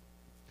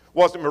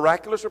 Was it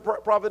miraculous or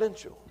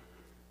providential?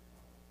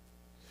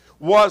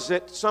 Was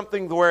it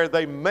something where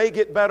they may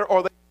get better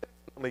or they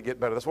definitely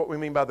get better? That's what we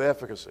mean by the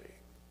efficacy.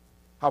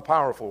 How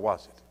powerful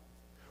was it?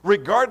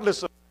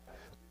 Regardless of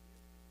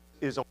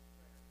is on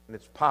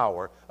its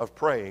power of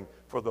praying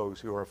for those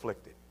who are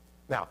afflicted.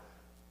 Now,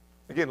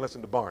 again,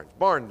 listen to Barnes.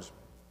 Barnes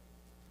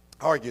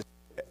argues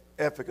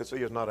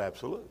efficacy is not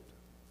absolute,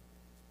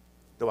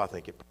 though I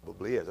think it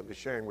probably is. I'm just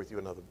sharing with you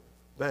another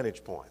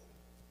vantage point.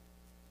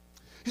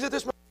 He said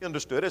this must be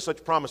understood as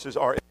such promises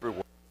are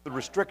everywhere. The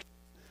restriction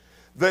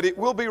that it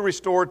will be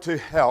restored to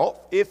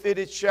health if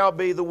it shall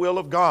be the will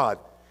of God,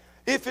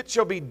 if it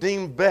shall be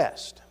deemed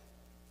best.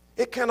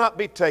 It cannot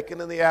be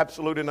taken in the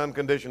absolute and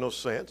unconditional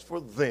sense,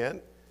 for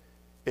then,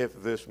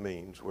 if this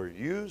means were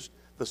used,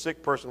 the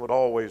sick person would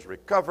always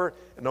recover,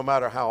 and no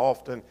matter how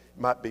often,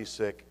 might be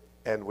sick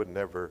and would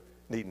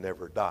need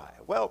never die.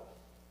 Well,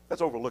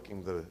 that's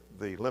overlooking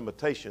the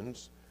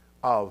limitations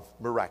of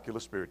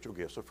miraculous spiritual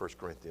gifts of 1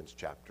 Corinthians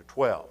chapter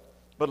 12.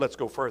 But let's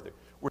go further.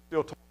 We're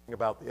still talking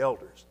about the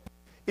elders.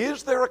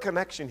 Is there a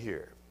connection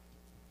here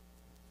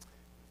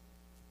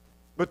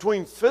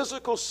between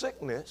physical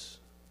sickness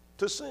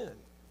to sin?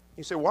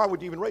 You say, why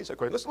would you even raise that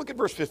question? Let's look at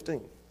verse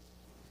 15.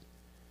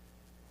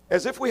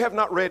 As if we have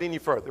not read any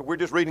further. We're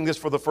just reading this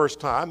for the first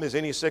time. Is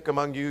any sick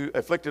among you,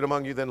 afflicted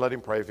among you, then let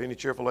him pray. If any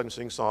cheerful, let him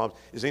sing psalms.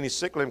 Is any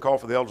sick, let him call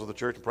for the elders of the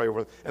church and pray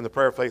over them. And the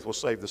prayer of faith will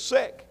save the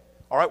sick.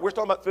 All right, we're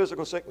talking about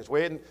physical sickness.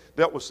 We hadn't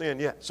dealt with sin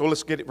yet. So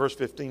let's get it, verse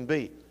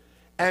 15b.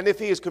 And if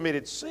he has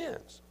committed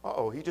sins,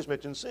 he just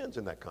mentioned sins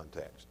in that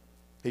context.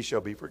 He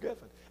shall be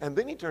forgiven. And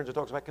then he turns and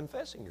talks about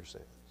confessing your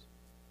sins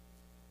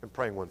and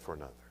praying one for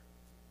another.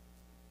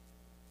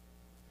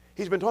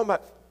 He's been talking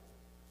about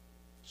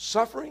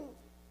suffering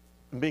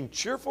and being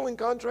cheerful in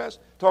contrast,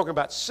 talking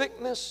about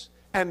sickness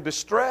and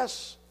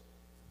distress,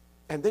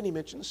 and then he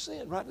mentions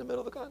sin right in the middle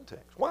of the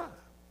context. Why?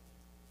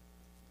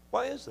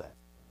 Why is that?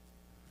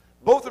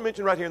 Both are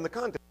mentioned right here in the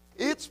context.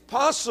 It's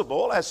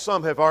possible, as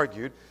some have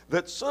argued,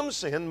 that some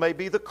sin may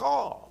be the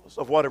cause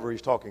of whatever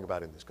he's talking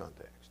about in this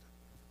context.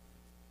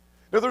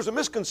 Now, there's a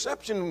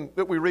misconception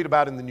that we read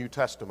about in the New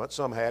Testament,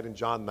 some had in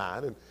John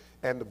 9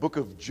 and the book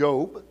of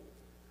Job,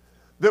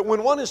 that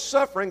when one is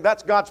suffering,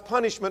 that's God's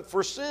punishment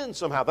for sin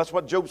somehow. That's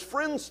what Job's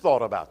friends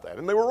thought about that,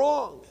 and they were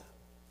wrong.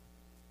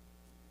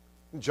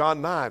 In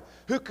John 9,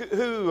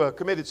 who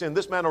committed sin,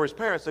 this man or his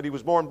parents, that he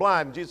was born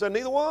blind? And Jesus said,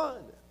 neither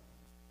one.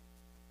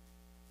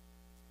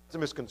 It's a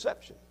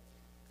misconception.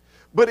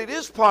 But it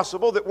is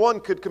possible that one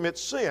could commit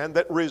sin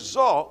that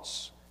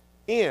results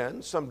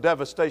in some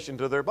devastation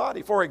to their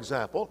body. For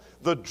example,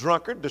 the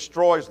drunkard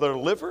destroys their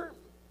liver,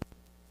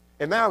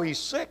 and now he's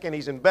sick and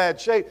he's in bad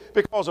shape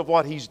because of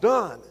what he's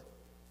done.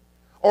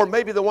 Or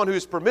maybe the one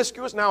who's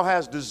promiscuous now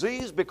has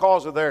disease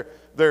because of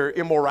their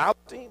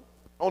immorality.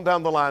 On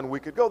down the line we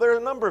could go. There are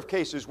a number of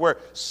cases where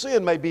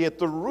sin may be at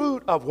the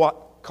root of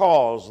what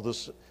caused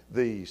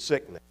the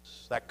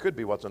sickness. That could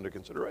be what's under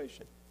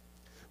consideration.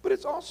 But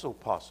it's also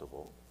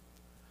possible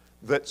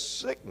that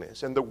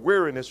sickness and the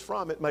weariness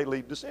from it may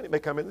lead to sin. It may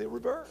come in the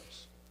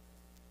reverse.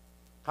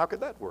 How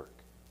could that work?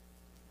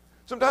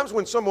 Sometimes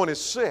when someone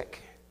is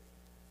sick,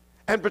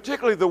 and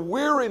particularly the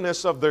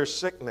weariness of their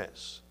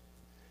sickness,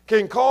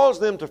 can cause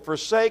them to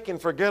forsake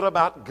and forget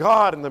about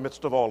God in the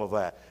midst of all of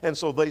that. And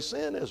so they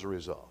sin as a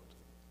result.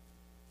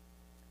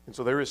 And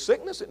so there is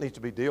sickness that needs to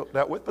be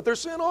dealt with, but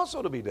there's sin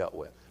also to be dealt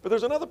with. But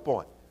there's another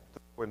point.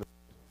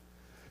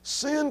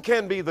 Sin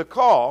can be the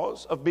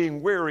cause of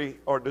being weary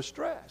or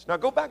distressed. Now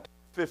go back to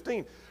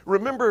 15.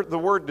 Remember the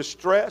word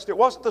distressed? It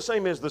wasn't the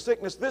same as the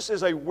sickness. This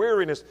is a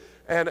weariness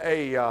and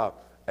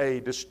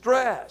a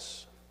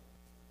distress.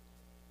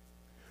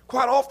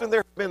 Quite often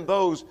there have been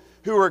those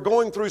who are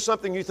going through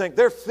something you think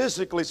they're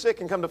physically sick,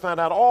 and come to find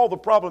out all the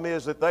problem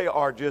is that they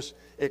are just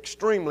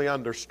extremely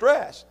under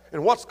stress.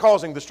 And what's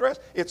causing the stress?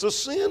 It's a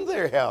sin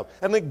they have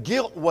and the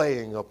guilt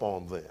weighing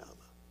upon them.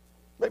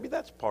 Maybe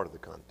that's part of the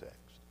context.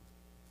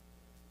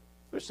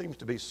 There seems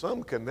to be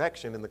some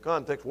connection in the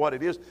context. What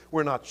it is,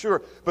 we're not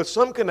sure. But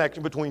some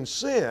connection between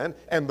sin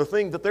and the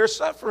thing that they're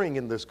suffering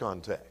in this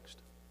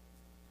context.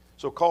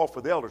 So call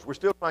for the elders. We're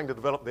still trying to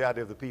develop the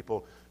idea of the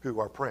people who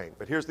are praying.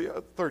 But here's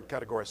the third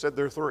category. I said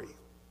there are three.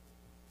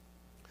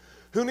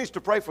 Who needs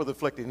to pray for the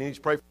afflicted? He needs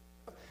to pray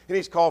for, he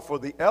needs to call for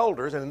the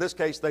elders, and in this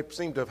case they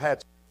seem to have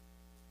had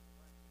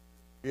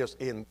yes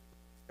in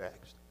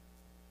text.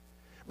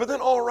 But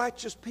then all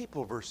righteous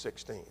people, verse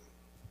 16.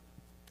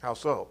 How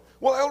so?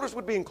 Well, elders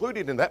would be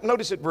included in that.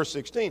 Notice at verse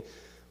 16,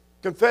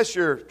 confess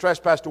your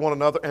trespass to one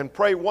another and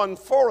pray one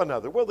for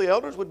another. Well, the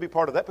elders would be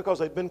part of that because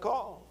they've been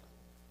called.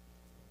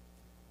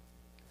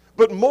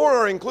 But more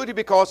are included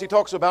because he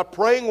talks about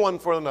praying one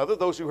for another,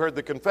 those who heard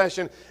the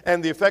confession,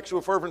 and the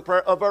effectual fervent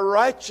prayer of a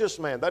righteous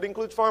man. That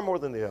includes far more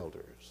than the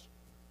elders.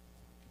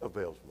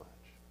 Avails much.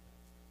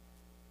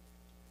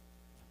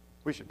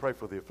 We should pray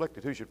for the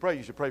afflicted. Who should pray?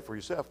 You should pray for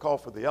yourself. Call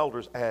for the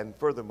elders and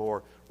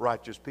furthermore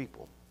righteous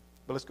people.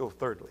 But let's go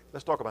thirdly.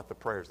 Let's talk about the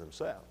prayers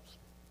themselves.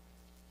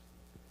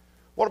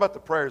 What about the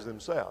prayers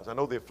themselves? I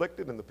know the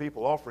afflicted and the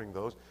people offering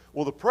those.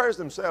 Well, the prayers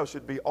themselves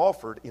should be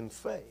offered in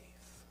faith.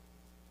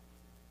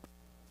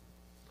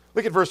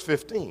 Look at verse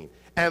 15.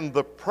 And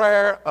the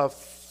prayer of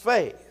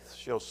faith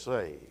shall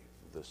save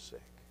the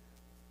sick.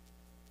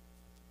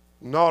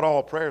 Not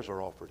all prayers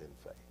are offered in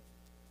faith.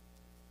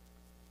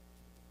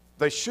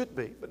 They should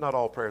be, but not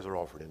all prayers are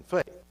offered in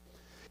faith.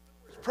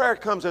 Prayer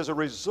comes as a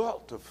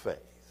result of faith.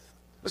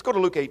 Let's go to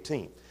Luke 18.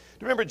 Do you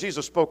remember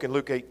Jesus spoke in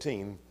Luke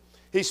 18?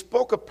 He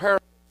spoke a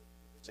parable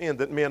in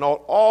that men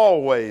ought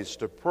always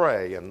to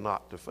pray and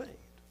not to faint.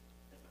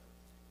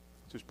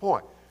 That's his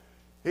point.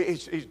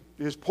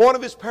 His point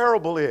of his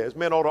parable is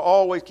men ought to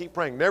always keep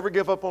praying. Never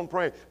give up on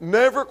praying.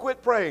 Never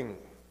quit praying.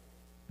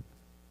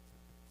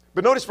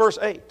 But notice verse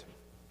 8.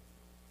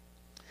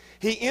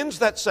 He ends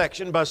that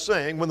section by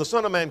saying, when the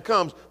Son of Man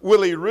comes,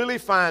 will he really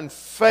find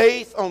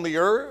faith on the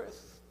earth?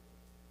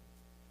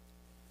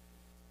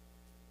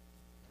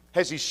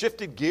 Has he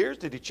shifted gears?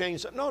 Did he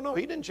change something? No,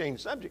 he didn't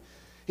change the subject.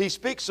 He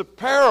speaks a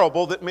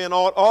parable that men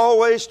ought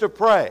always to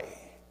pray.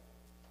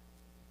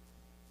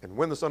 And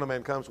when the Son of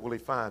Man comes, will he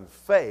find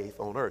faith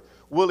on earth?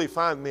 Will he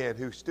find men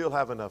who still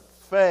have enough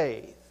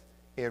faith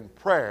in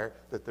prayer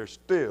that they're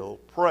still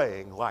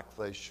praying like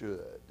they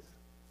should?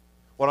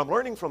 What I'm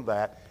learning from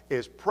that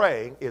is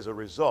praying is a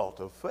result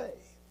of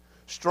faith.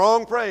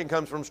 Strong praying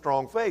comes from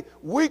strong faith.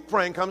 Weak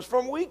praying comes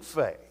from weak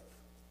faith.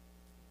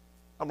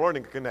 I'm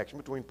learning a connection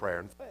between prayer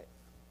and faith.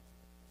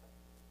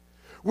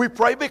 We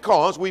pray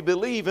because we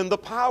believe in the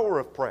power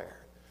of prayer.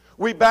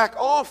 We back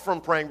off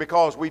from praying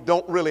because we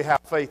don't really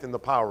have faith in the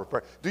power of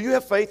prayer. Do you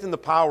have faith in the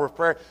power of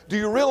prayer? Do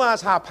you realize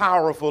how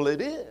powerful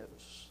it is?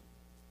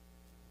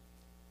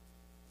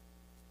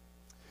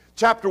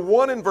 Chapter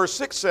 1 and verse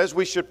 6 says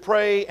we should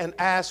pray and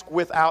ask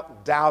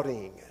without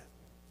doubting.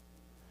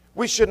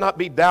 We should not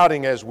be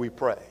doubting as we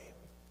pray.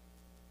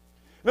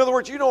 In other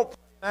words, you don't pray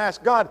and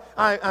ask, God,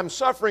 I'm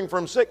suffering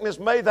from sickness.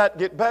 May that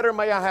get better.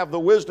 May I have the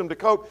wisdom to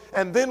cope.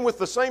 And then with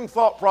the same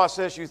thought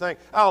process, you think,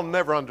 I'll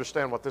never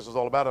understand what this is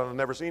all about, and I'll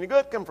never see any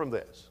good come from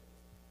this.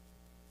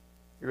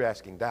 You're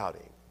asking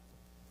doubting.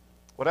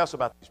 What else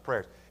about these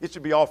prayers? It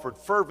should be offered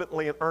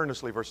fervently and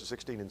earnestly, verses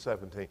 16 and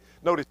 17.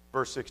 Notice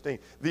verse 16.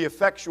 The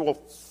effectual,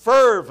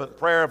 fervent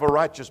prayer of a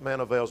righteous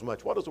man avails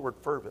much. What does the word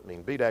fervent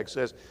mean? BDAG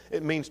says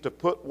it means to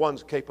put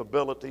one's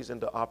capabilities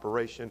into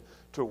operation,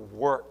 to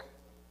work,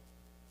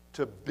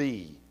 to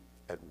be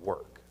at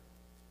work.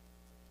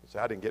 You say,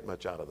 I didn't get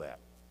much out of that.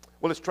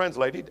 Well, it's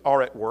translated,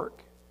 are at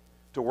work,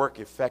 to work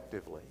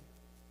effectively.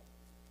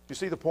 Do you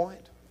see the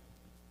point?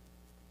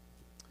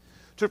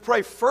 To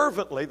pray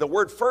fervently, the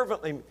word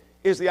fervently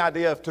is the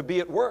idea of to be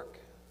at work.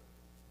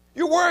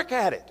 You work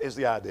at it is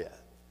the idea.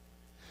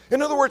 In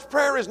other words,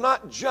 prayer is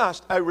not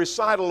just a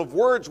recital of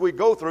words we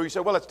go through. You say,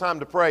 well, it's time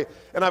to pray,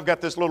 and I've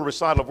got this little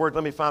recital of words.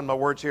 Let me find my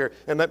words here,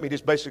 and let me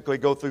just basically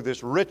go through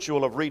this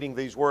ritual of reading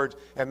these words,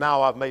 and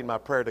now I've made my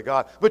prayer to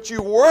God. But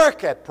you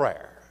work at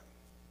prayer.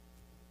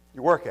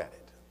 You work at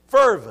it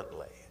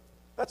fervently.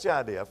 That's the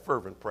idea of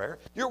fervent prayer.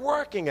 You're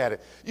working at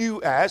it.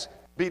 You, as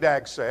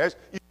BDAG says,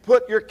 you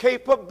put your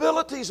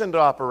capabilities into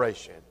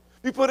operation.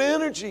 You put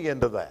energy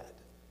into that.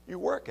 You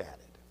work at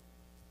it.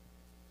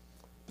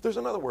 But there's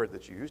another word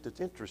that's used.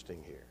 It's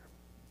interesting here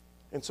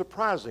and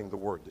surprising, the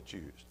word that's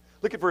used.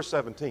 Look at verse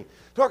 17.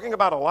 Talking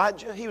about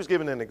Elijah, he was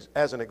given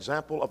as an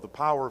example of the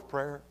power of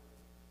prayer.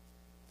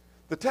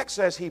 The text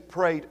says he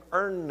prayed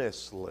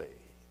earnestly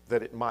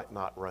that it might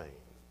not rain.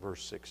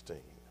 Verse 16.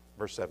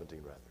 Verse 17,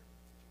 rather.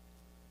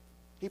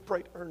 He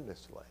prayed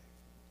earnestly.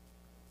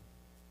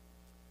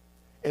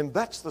 And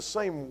that's the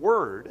same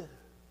word.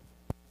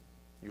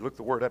 You look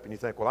the word up and you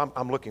think, well,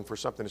 I'm looking for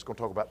something that's going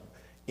to talk about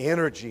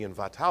energy and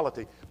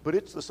vitality. But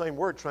it's the same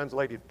word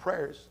translated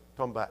prayers,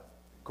 talking about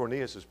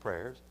Cornelius'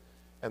 prayers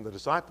and the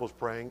disciples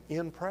praying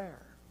in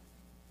prayer.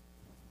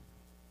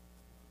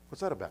 What's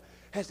that about?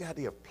 It has the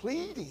idea of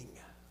pleading.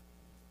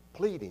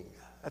 Pleading.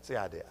 That's the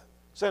idea.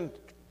 Some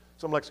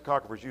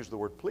lexicographers use the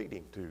word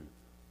pleading to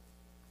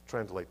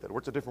translate that.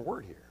 It's a different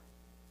word here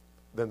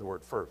than the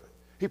word fervent.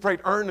 He prayed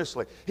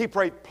earnestly. He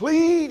prayed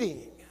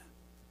pleading,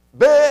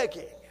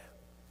 begging.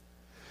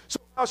 So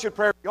how should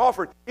prayer be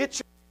offered? It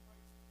should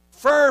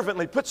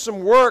fervently put some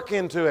work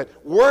into it,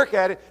 work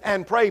at it,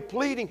 and pray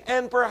pleading.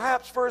 And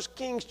perhaps 1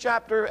 Kings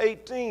chapter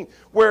 18,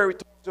 where it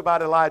talks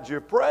about Elijah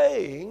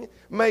praying,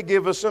 may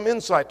give us some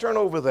insight. Turn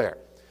over there.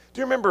 Do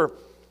you remember,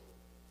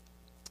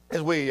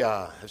 as we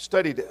have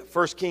studied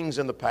 1 Kings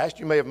in the past,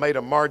 you may have made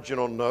a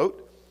marginal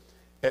note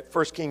at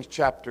 1 Kings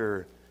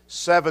chapter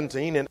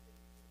 17, and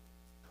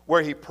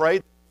where he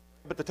prayed.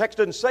 But the text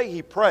doesn't say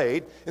he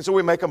prayed, and so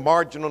we make a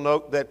marginal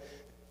note that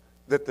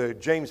the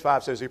James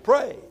 5 says he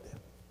prayed.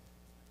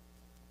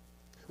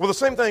 Well, the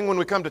same thing when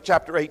we come to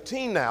chapter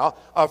 18 now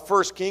of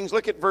 1 Kings.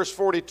 Look at verse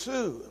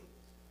 42.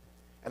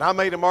 And I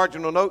made a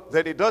marginal note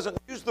that it doesn't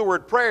use the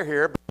word prayer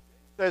here, but it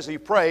says he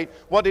prayed.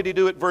 What did he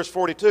do at verse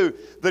 42?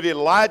 That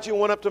Elijah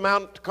went up to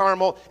Mount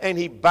Carmel and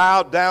he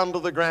bowed down to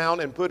the ground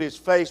and put his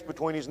face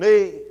between his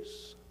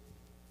knees.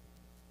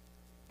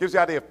 Gives the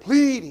idea of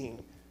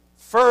pleading,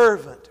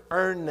 fervent,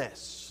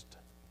 earnest.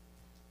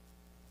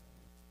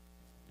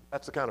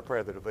 That's the kind of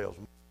prayer that avails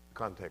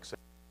context.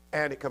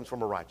 And it comes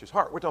from a righteous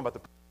heart. We're talking about the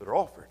prayers that are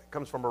offered. It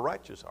comes from a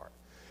righteous heart.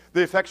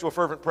 The effectual,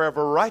 fervent prayer of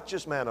a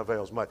righteous man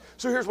avails much.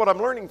 So here's what I'm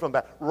learning from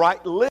that.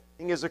 Right living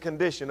is a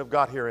condition of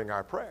God hearing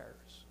our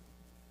prayers.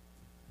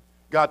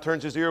 God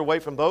turns his ear away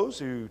from those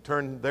who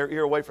turn their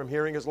ear away from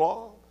hearing his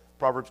law.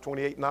 Proverbs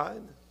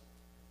 28:9.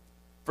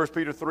 1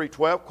 Peter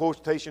 3:12,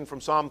 quotation from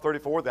Psalm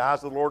 34. The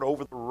eyes of the Lord are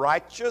over the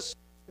righteous,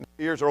 and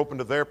his ears are open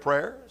to their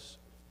prayers.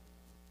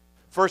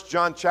 1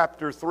 John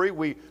chapter 3,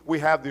 we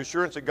have the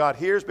assurance that God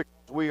hears because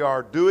we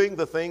are doing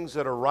the things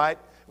that are right.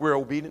 We're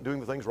obedient, doing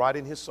the things right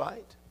in his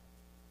sight.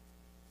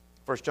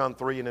 1 John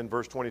 3 and then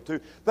verse 22.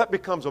 That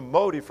becomes a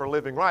motive for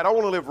living right. I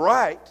want to live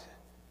right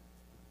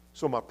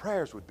so my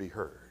prayers would be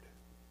heard.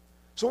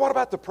 So what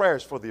about the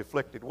prayers for the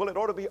afflicted? Well, it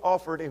ought to be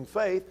offered in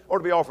faith, ought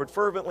to be offered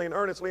fervently and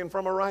earnestly and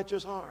from a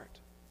righteous heart.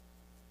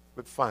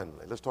 But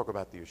finally, let's talk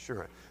about the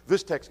assurance.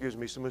 This text gives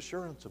me some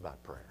assurance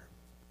about prayer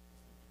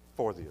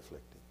for the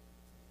afflicted.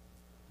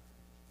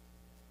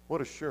 What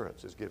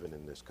assurance is given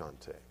in this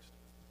context?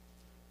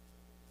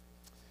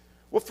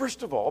 Well,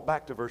 first of all,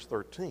 back to verse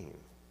 13.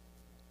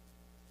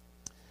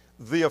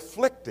 The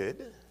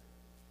afflicted,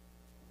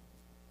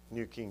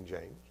 New King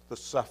James, the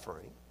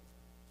suffering,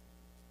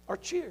 are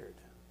cheered.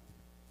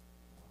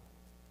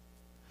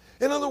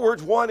 In other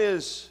words, one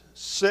is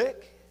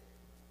sick,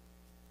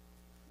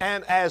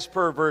 and as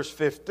per verse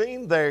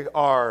 15, they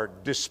are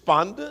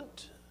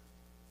despondent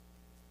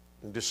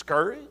and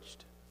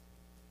discouraged.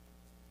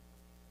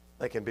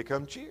 They can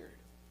become cheered.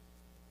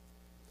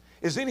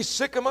 Is any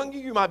sick among you?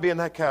 You might be in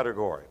that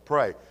category.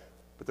 Pray.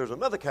 But there's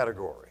another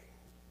category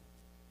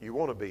you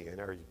want to be in.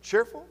 Are you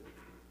cheerful?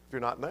 If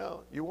you're not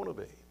now, you want to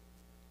be.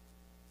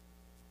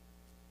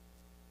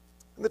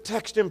 And the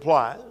text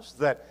implies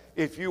that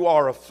if you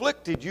are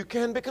afflicted, you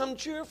can become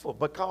cheerful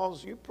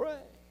because you pray.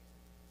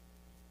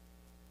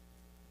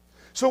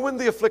 So when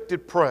the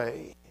afflicted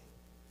pray,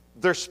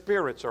 their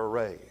spirits are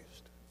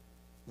raised,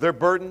 their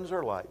burdens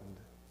are lightened,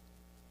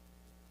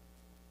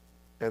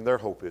 and their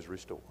hope is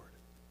restored.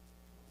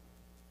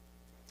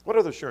 What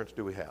other assurance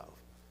do we have?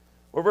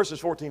 Well, verses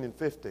 14 and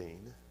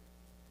 15,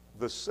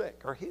 the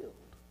sick are healed.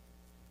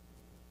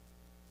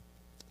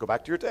 Go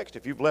back to your text.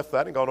 If you've left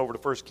that and gone over to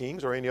 1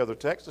 Kings or any other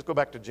text, let's go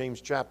back to James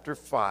chapter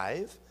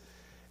 5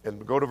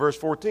 and go to verse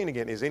 14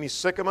 again. Is any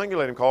sick among you?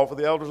 Let him call for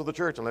the elders of the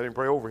church and let him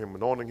pray over him,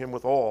 anointing him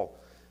with oil.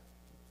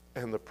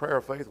 And the prayer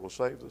of faith will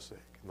save the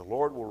sick, and the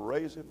Lord will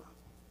raise him up.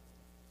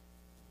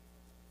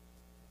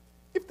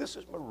 If this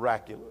is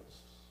miraculous,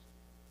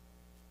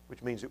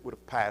 which means it would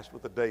have passed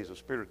with the days of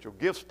spiritual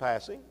gifts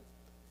passing,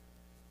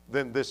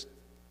 then this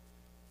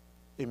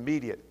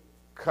immediate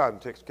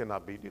context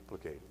cannot be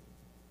duplicated.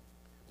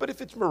 But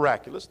if it's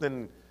miraculous,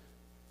 then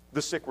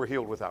the sick were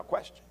healed without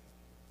question.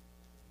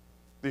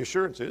 The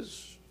assurance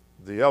is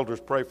the elders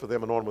pray for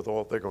them and anoint with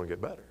oil, they're going to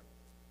get better.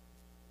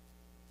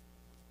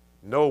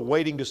 No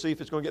waiting to see if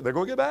it's going to get, they're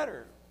going to get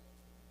better.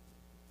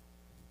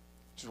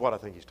 Which is what I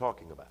think he's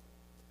talking about.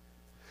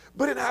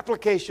 But in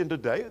application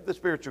today, the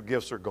spiritual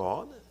gifts are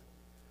gone.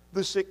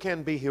 The sick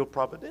can be healed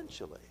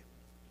providentially.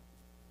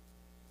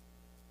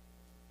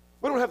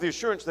 We don't have the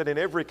assurance that in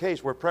every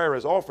case where prayer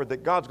is offered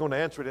that God's going to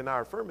answer it in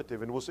our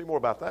affirmative, and we'll see more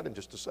about that in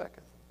just a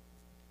second.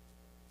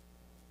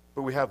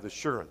 But we have the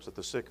assurance that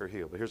the sick are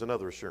healed. But here's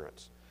another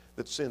assurance,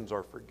 that sins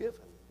are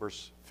forgiven.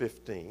 Verse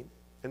 15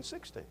 and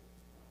 16.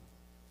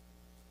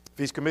 If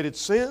he's committed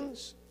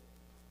sins,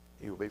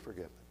 he will be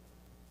forgiven.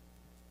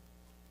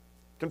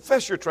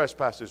 Confess your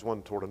trespasses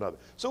one toward another.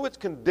 So it's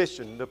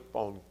conditioned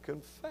upon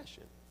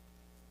confession.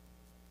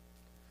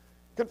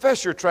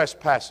 Confess your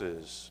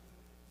trespasses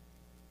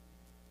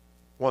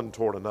one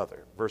toward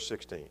another. Verse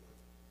 16.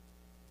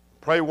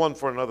 Pray one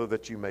for another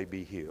that you may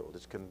be healed.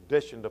 It's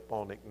conditioned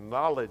upon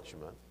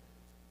acknowledgement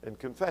and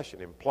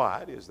confession.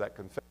 Implied is that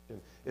confession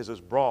is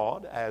as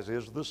broad as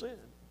is the sin.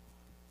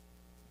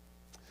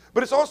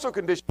 But it's also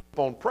conditioned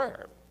upon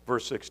prayer.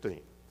 Verse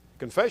 16.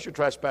 Confess your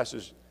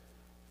trespasses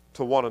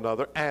to one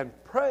another and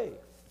pray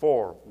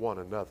for one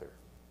another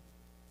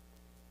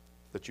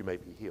that you may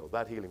be healed.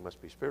 That healing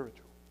must be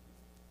spiritual.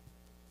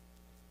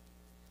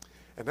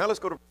 And now let's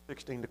go to verse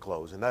 16 to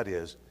close, and that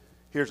is,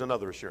 here's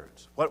another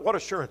assurance. What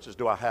assurances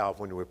do I have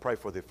when we pray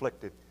for the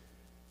afflicted?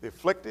 The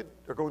afflicted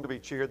are going to be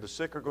cheered, the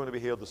sick are going to be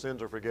healed, the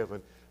sins are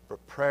forgiven,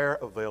 but prayer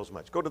avails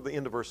much. Go to the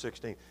end of verse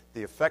 16.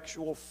 The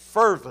effectual,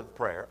 fervent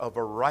prayer of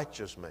a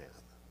righteous man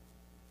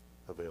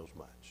avails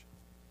much.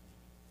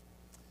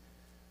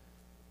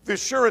 The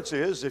assurance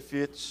is, if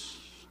it's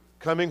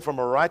coming from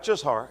a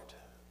righteous heart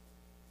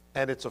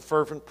and it's a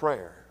fervent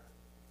prayer,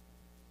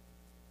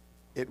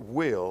 it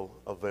will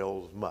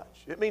avail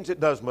much. It means it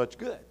does much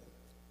good.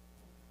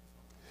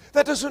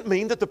 That doesn't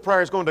mean that the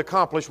prayer is going to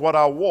accomplish what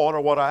I want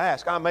or what I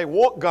ask. I may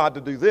want God to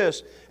do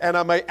this, and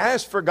I may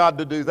ask for God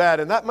to do that,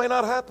 and that may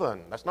not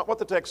happen. That's not what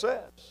the text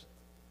says.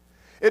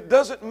 It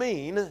doesn't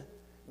mean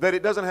that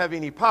it doesn't have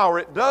any power.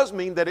 It does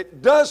mean that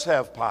it does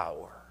have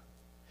power,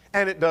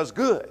 and it does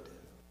good.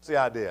 That's the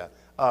idea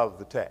of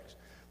the text.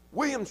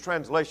 Williams'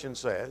 translation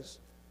says,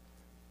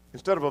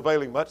 instead of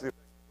availing much, the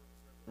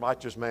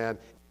righteous man,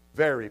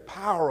 very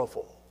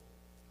powerful.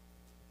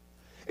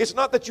 It's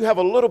not that you have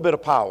a little bit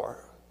of power,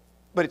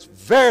 but it's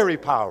very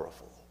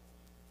powerful.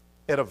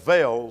 It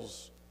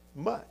avails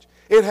much.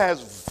 It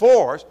has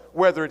force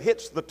whether it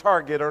hits the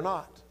target or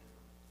not.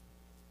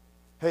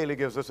 Haley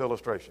gives this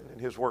illustration in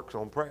his works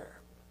on prayer.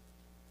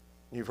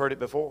 You've heard it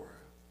before.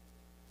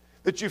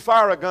 That you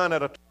fire a gun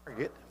at a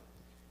target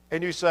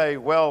and you say,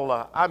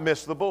 well, I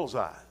missed the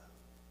bullseye.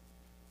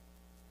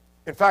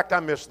 In fact, I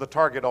missed the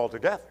target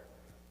altogether.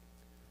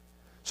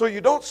 So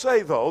you don't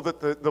say, though, that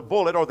the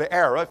bullet or the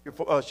arrow, if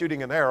you're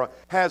shooting an arrow,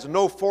 has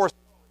no force.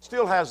 It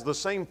still has the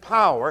same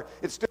power.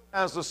 It still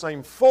has the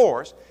same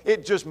force.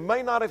 It just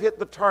may not have hit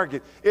the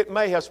target. It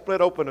may have split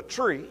open a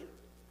tree.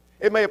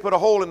 It may have put a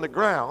hole in the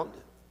ground.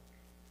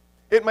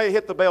 It may have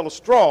hit the bale of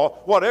straw.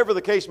 Whatever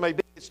the case may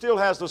be, it still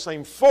has the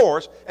same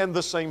force and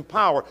the same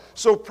power.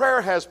 So prayer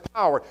has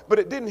power, but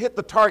it didn't hit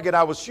the target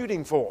I was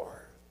shooting for.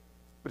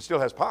 But it still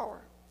has power.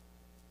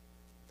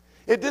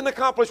 It didn't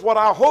accomplish what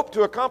I hoped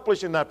to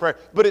accomplish in that prayer,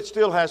 but it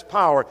still has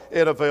power.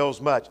 It avails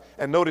much.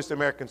 And notice the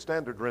American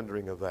Standard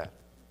rendering of that.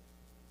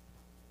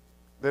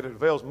 That it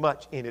avails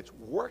much in its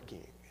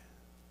working.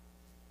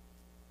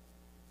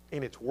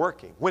 In its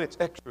working. When it's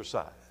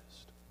exercised.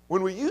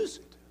 When we use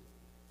it.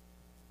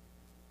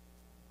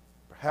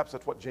 Perhaps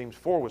that's what James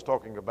 4 was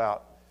talking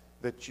about,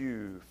 that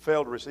you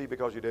failed to receive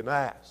because you didn't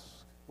ask.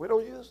 We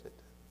don't use it.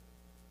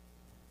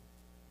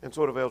 And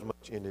so it avails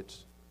much in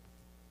its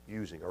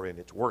using or in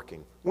its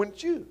working when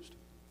it's used.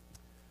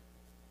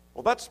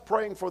 Well, that's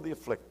praying for the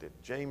afflicted.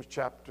 James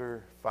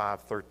chapter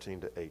 5,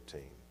 13 to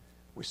 18.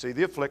 We see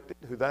the afflicted,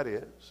 who that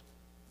is.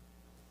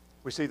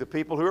 We see the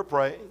people who are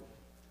praying.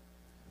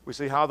 We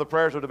see how the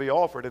prayers are to be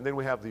offered, and then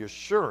we have the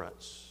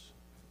assurance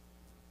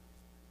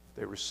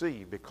they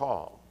receive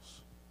because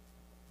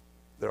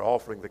they're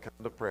offering the kind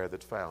of prayer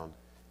that's found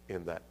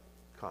in that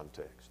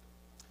context.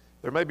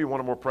 There may be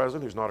one or more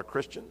present who's not a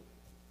Christian,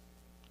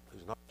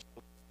 who's not.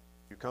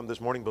 You come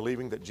this morning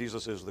believing that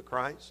Jesus is the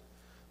Christ,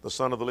 the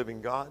Son of the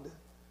living God.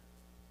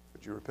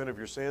 Would you repent of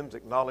your sins,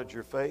 acknowledge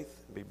your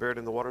faith, and be buried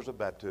in the waters of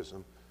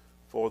baptism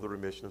for the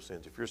remission of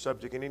sins? If you're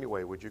subject in any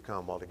way, would you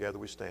come while together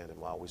we stand and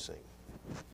while we sing?